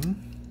this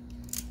thing.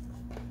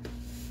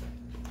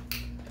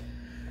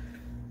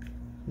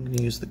 I'm going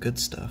to use the good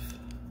stuff.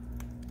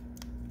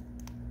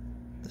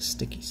 The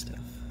sticky stuff.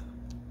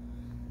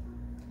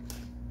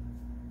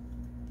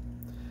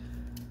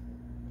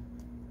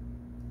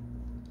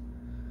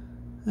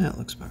 That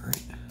looks about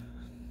right.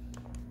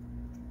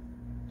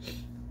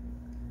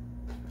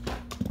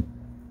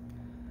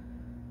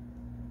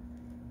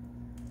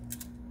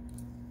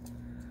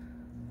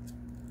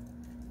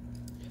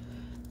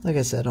 Like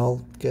I said,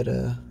 I'll get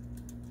a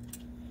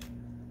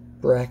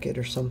bracket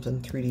or something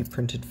 3D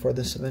printed for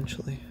this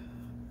eventually.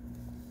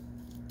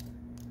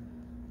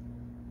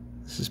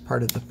 This is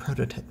part of the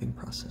prototyping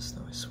process,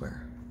 though, I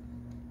swear.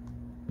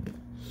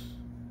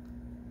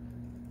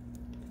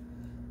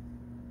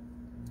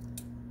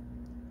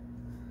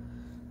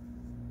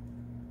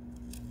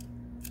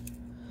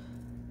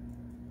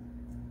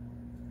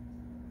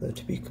 Though,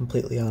 to be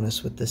completely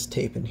honest, with this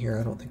tape in here,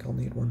 I don't think I'll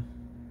need one.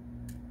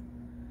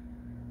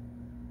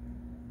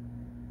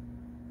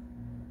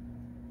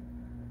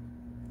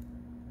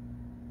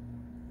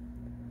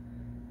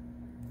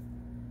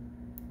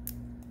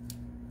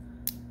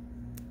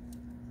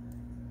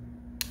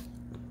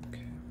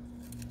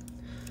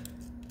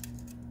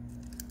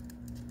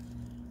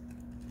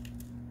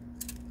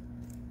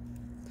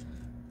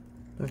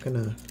 Not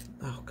gonna,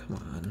 oh, come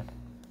on.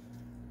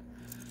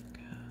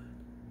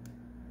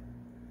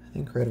 I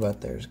think right about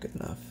there is good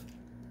enough.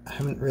 I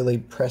haven't really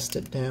pressed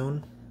it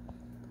down.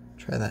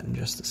 Try that in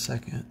just a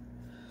second.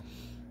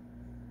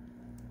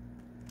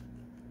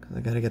 Because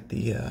I gotta get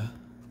the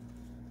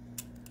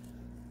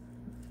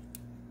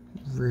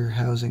rear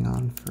housing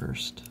on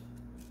first.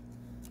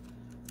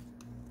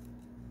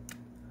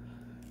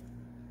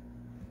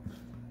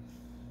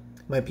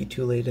 Might be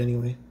too late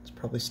anyway. It's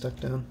probably stuck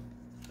down.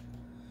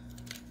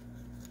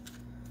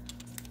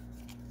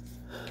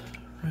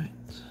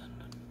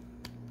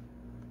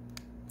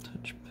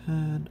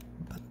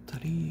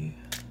 Battery.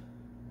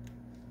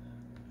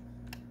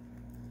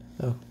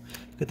 Oh,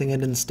 good thing I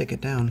didn't stick it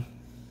down.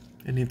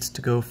 It needs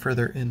to go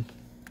further in.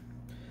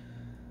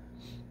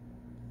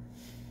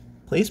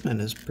 Placement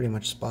is pretty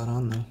much spot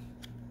on though.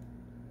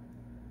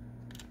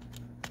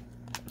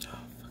 Oh,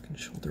 fucking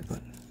shoulder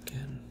button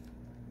again.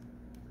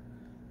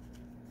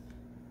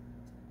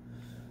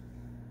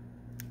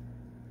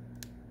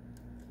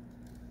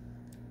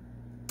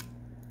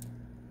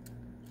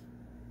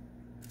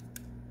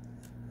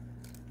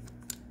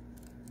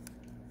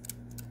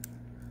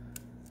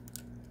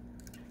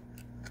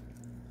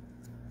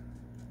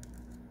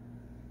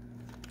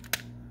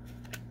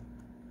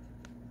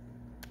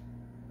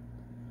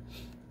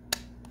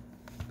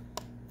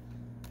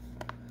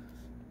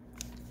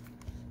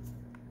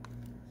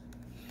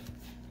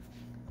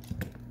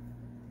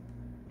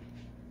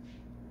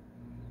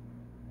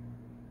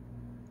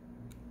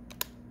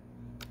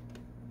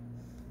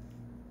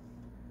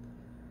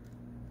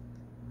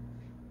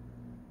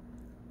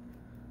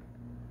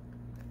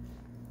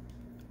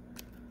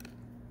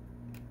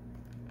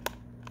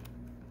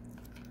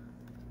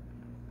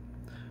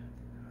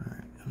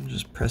 I'm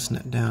just pressing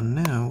it down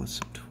now with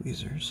some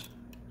tweezers.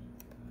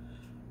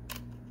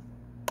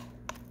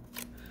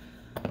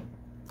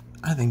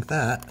 I think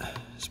that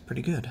is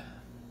pretty good.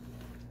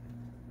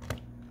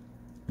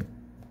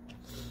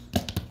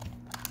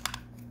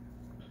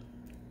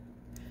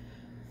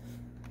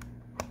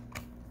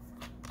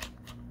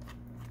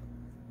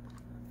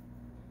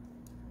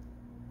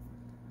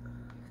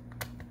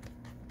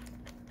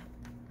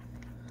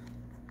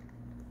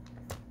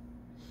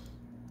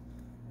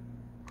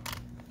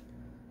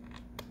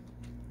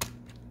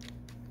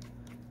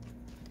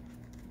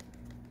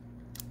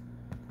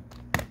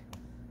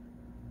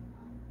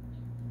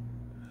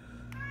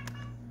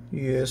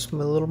 Yes,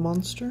 my little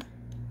monster.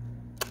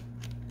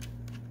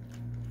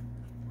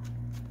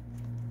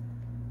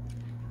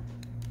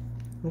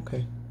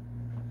 Okay.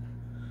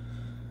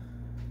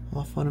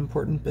 Off on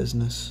important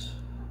business.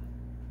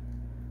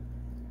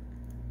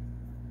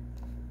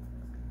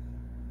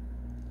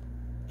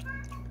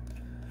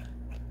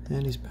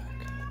 And he's back.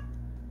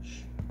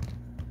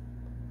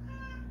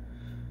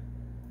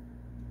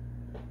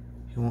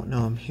 He won't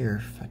know I'm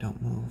here if I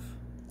don't move.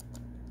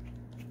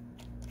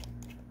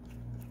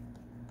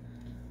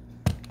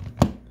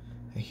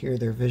 I hear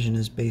their vision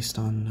is based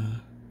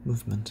on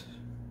movement.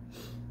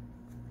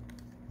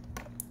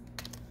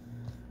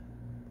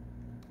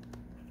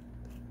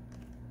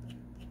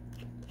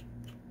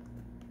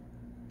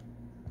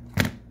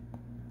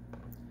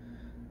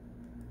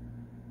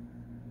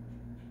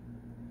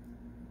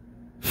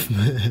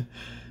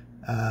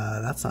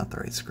 That's not the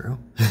right screw.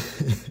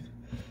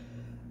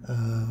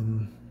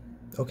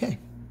 Okay.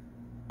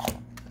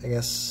 I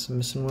guess I'm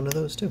missing one of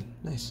those too.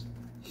 Nice.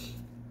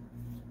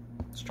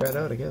 Let's try it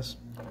out, I guess.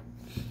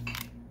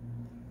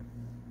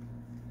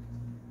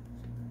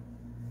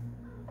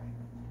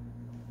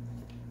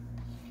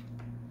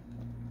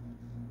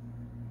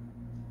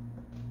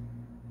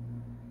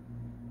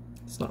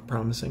 It's not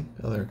promising.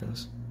 Oh, there it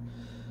goes.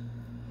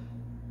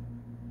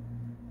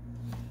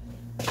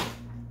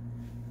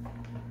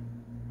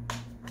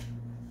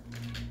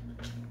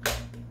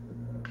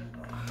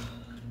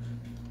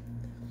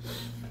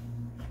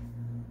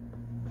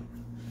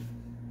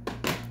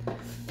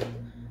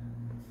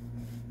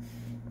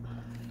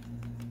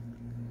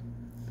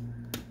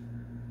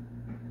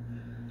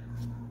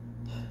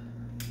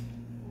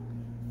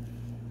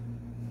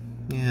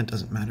 Yeah, it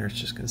doesn't matter. It's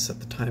just going to set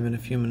the time in a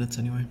few minutes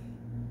anyway.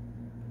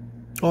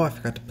 Oh, I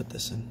forgot to put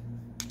this in.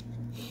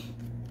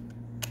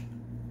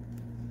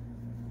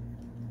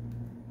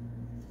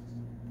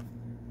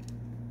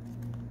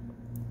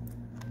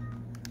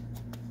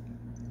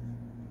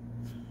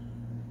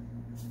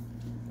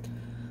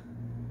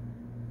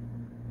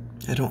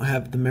 I don't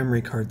have the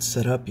memory card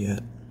set up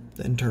yet,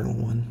 the internal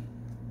one.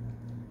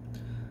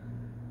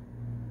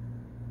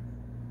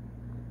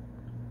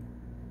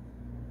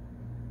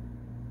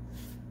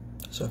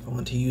 So if I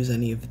want to use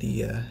any of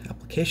the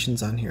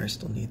applications on here, I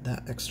still need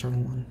that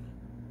external one.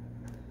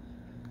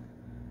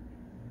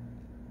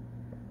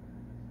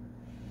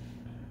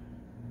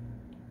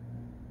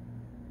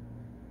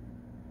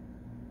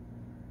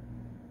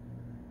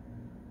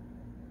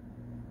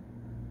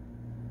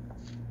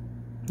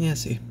 Yeah,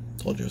 see,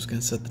 told you I was going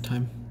to set the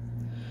time.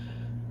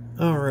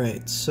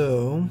 Alright,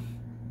 so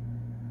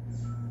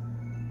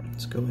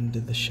let's go into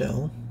the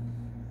shell.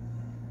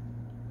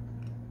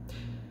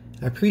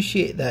 I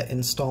appreciate that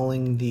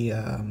installing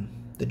the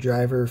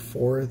driver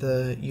for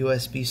the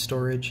USB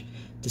storage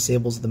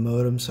disables the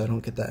modem, so I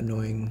don't get that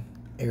annoying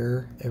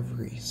error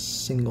every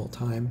single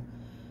time.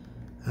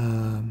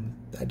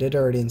 I did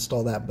already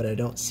install that, but I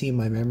don't see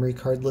my memory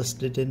card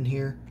listed in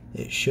here.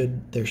 There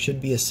should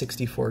be a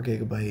 64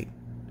 gigabyte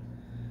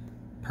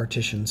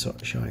partition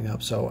showing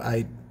up, so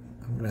I'm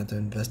gonna have to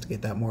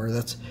investigate that more.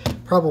 That's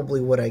probably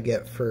what I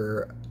get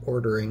for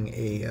ordering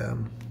a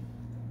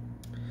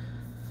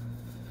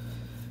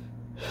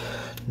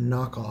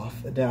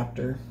knockoff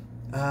adapter.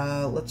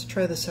 Let's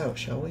try this out,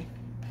 shall we?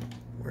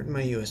 Where'd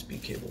my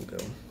USB cable go?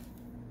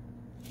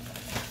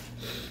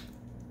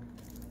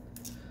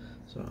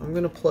 So I'm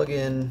gonna plug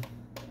in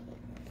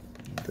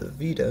the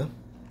Vita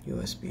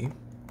USB.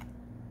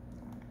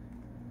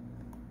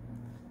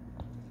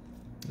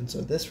 And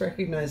so this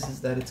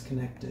recognizes that it's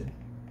connected,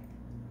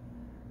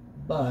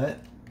 but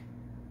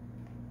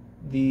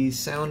the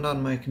sound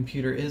on my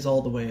computer is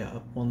all the way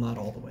up. Well, not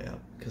all the way up,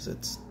 because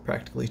it's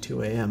practically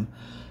 2 a.m.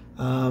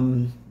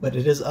 But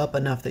it is up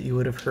enough that you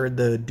would have heard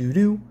the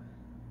doo-doo,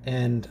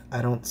 and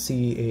I don't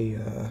see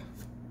a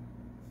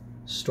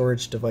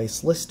storage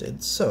device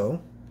listed,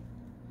 so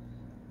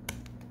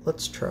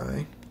let's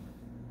try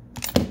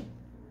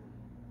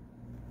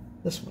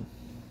this one.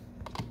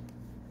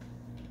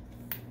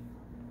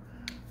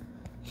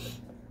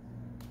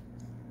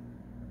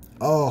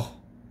 Oh,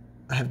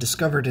 I have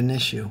discovered an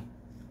issue.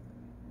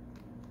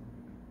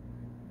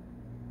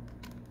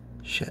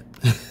 Shit.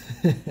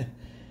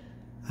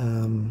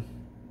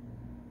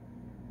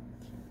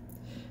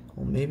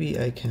 Well, maybe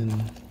I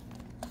can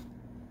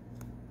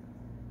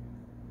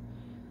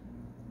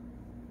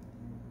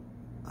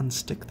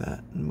unstick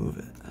that and move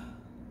it.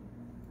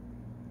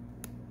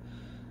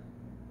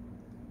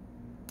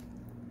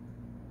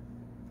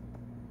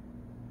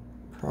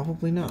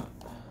 Probably not.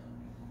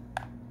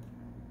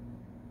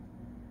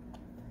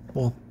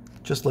 Well,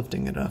 just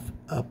lifting it up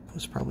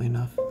was probably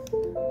enough.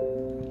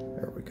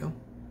 There we go.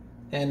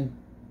 And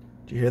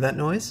do you hear that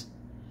noise?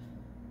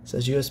 It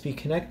says USB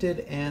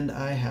connected, and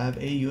I have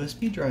a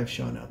USB drive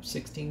showing up,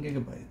 16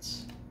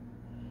 gigabytes.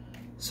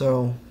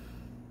 So,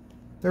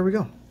 there we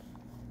go.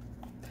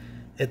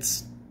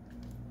 It's,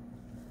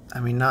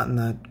 I mean, not in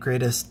the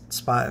greatest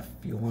spot if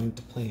you wanted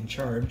to play and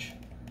charge.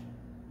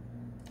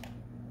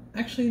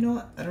 Actually, you know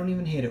what? I don't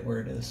even hate it where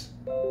it is.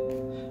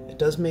 It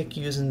does make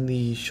using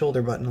the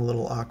shoulder button a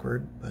little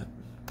awkward, but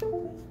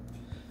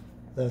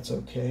that's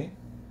okay.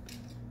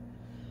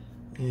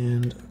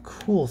 And a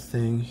cool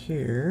thing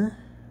here,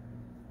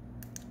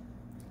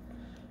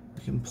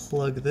 we can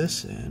plug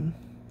this in.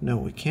 No,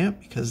 we can't,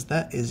 because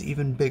that is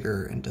even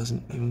bigger and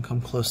doesn't even come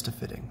close to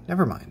fitting.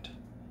 Never mind.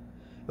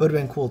 It would have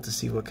been cool to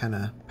see what kind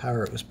of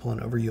power it was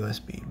pulling over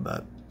USB,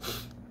 but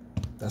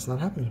that's not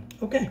happening.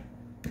 Okay.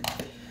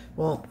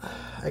 Well,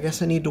 I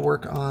guess I need to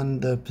work on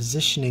the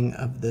positioning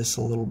of this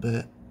a little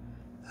bit.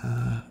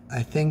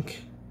 I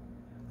think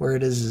where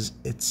it is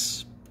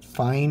it's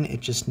fine.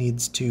 It just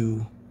needs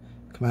to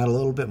come out a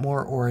little bit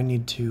more, or I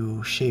need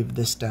to shave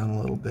this down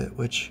a little bit,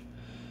 which,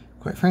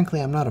 quite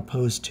frankly, I'm not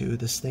opposed to.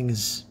 This thing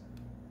is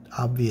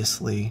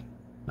obviously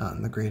not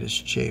in the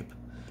greatest shape,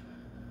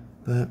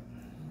 but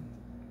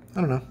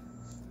I don't know.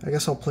 I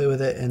guess I'll play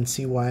with it and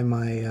see why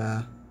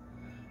my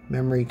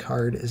memory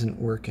card isn't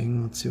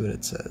working. Let's see what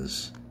it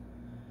says.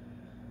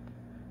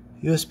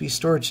 USB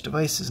storage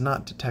device is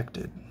not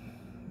detected.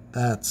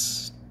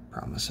 That's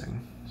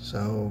promising.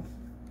 So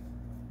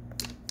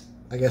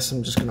I guess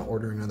I'm just going to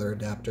order another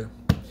adapter.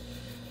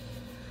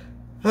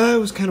 I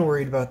was kind of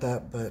worried about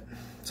that, but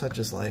such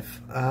is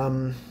life.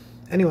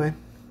 Anyway,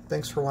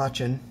 thanks for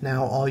watching.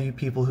 Now all you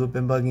people who have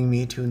been bugging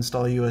me to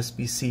install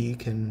USB-C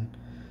can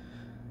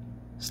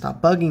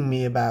stop bugging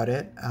me about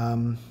it.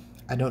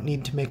 I don't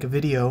need to make a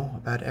video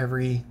about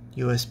every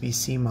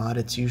USB-C mod.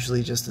 It's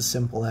usually just as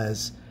simple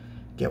as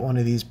get one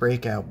of these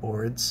breakout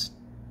boards,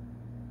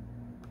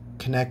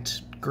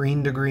 connect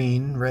green to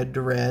green, red to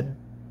red,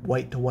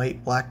 white to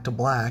white, black to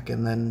black,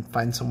 and then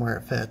find somewhere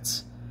it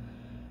fits.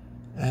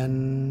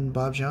 And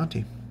Bob's your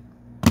auntie.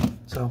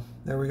 So,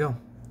 there we go.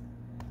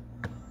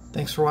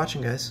 Thanks for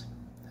watching, guys.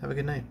 Have a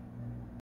good night.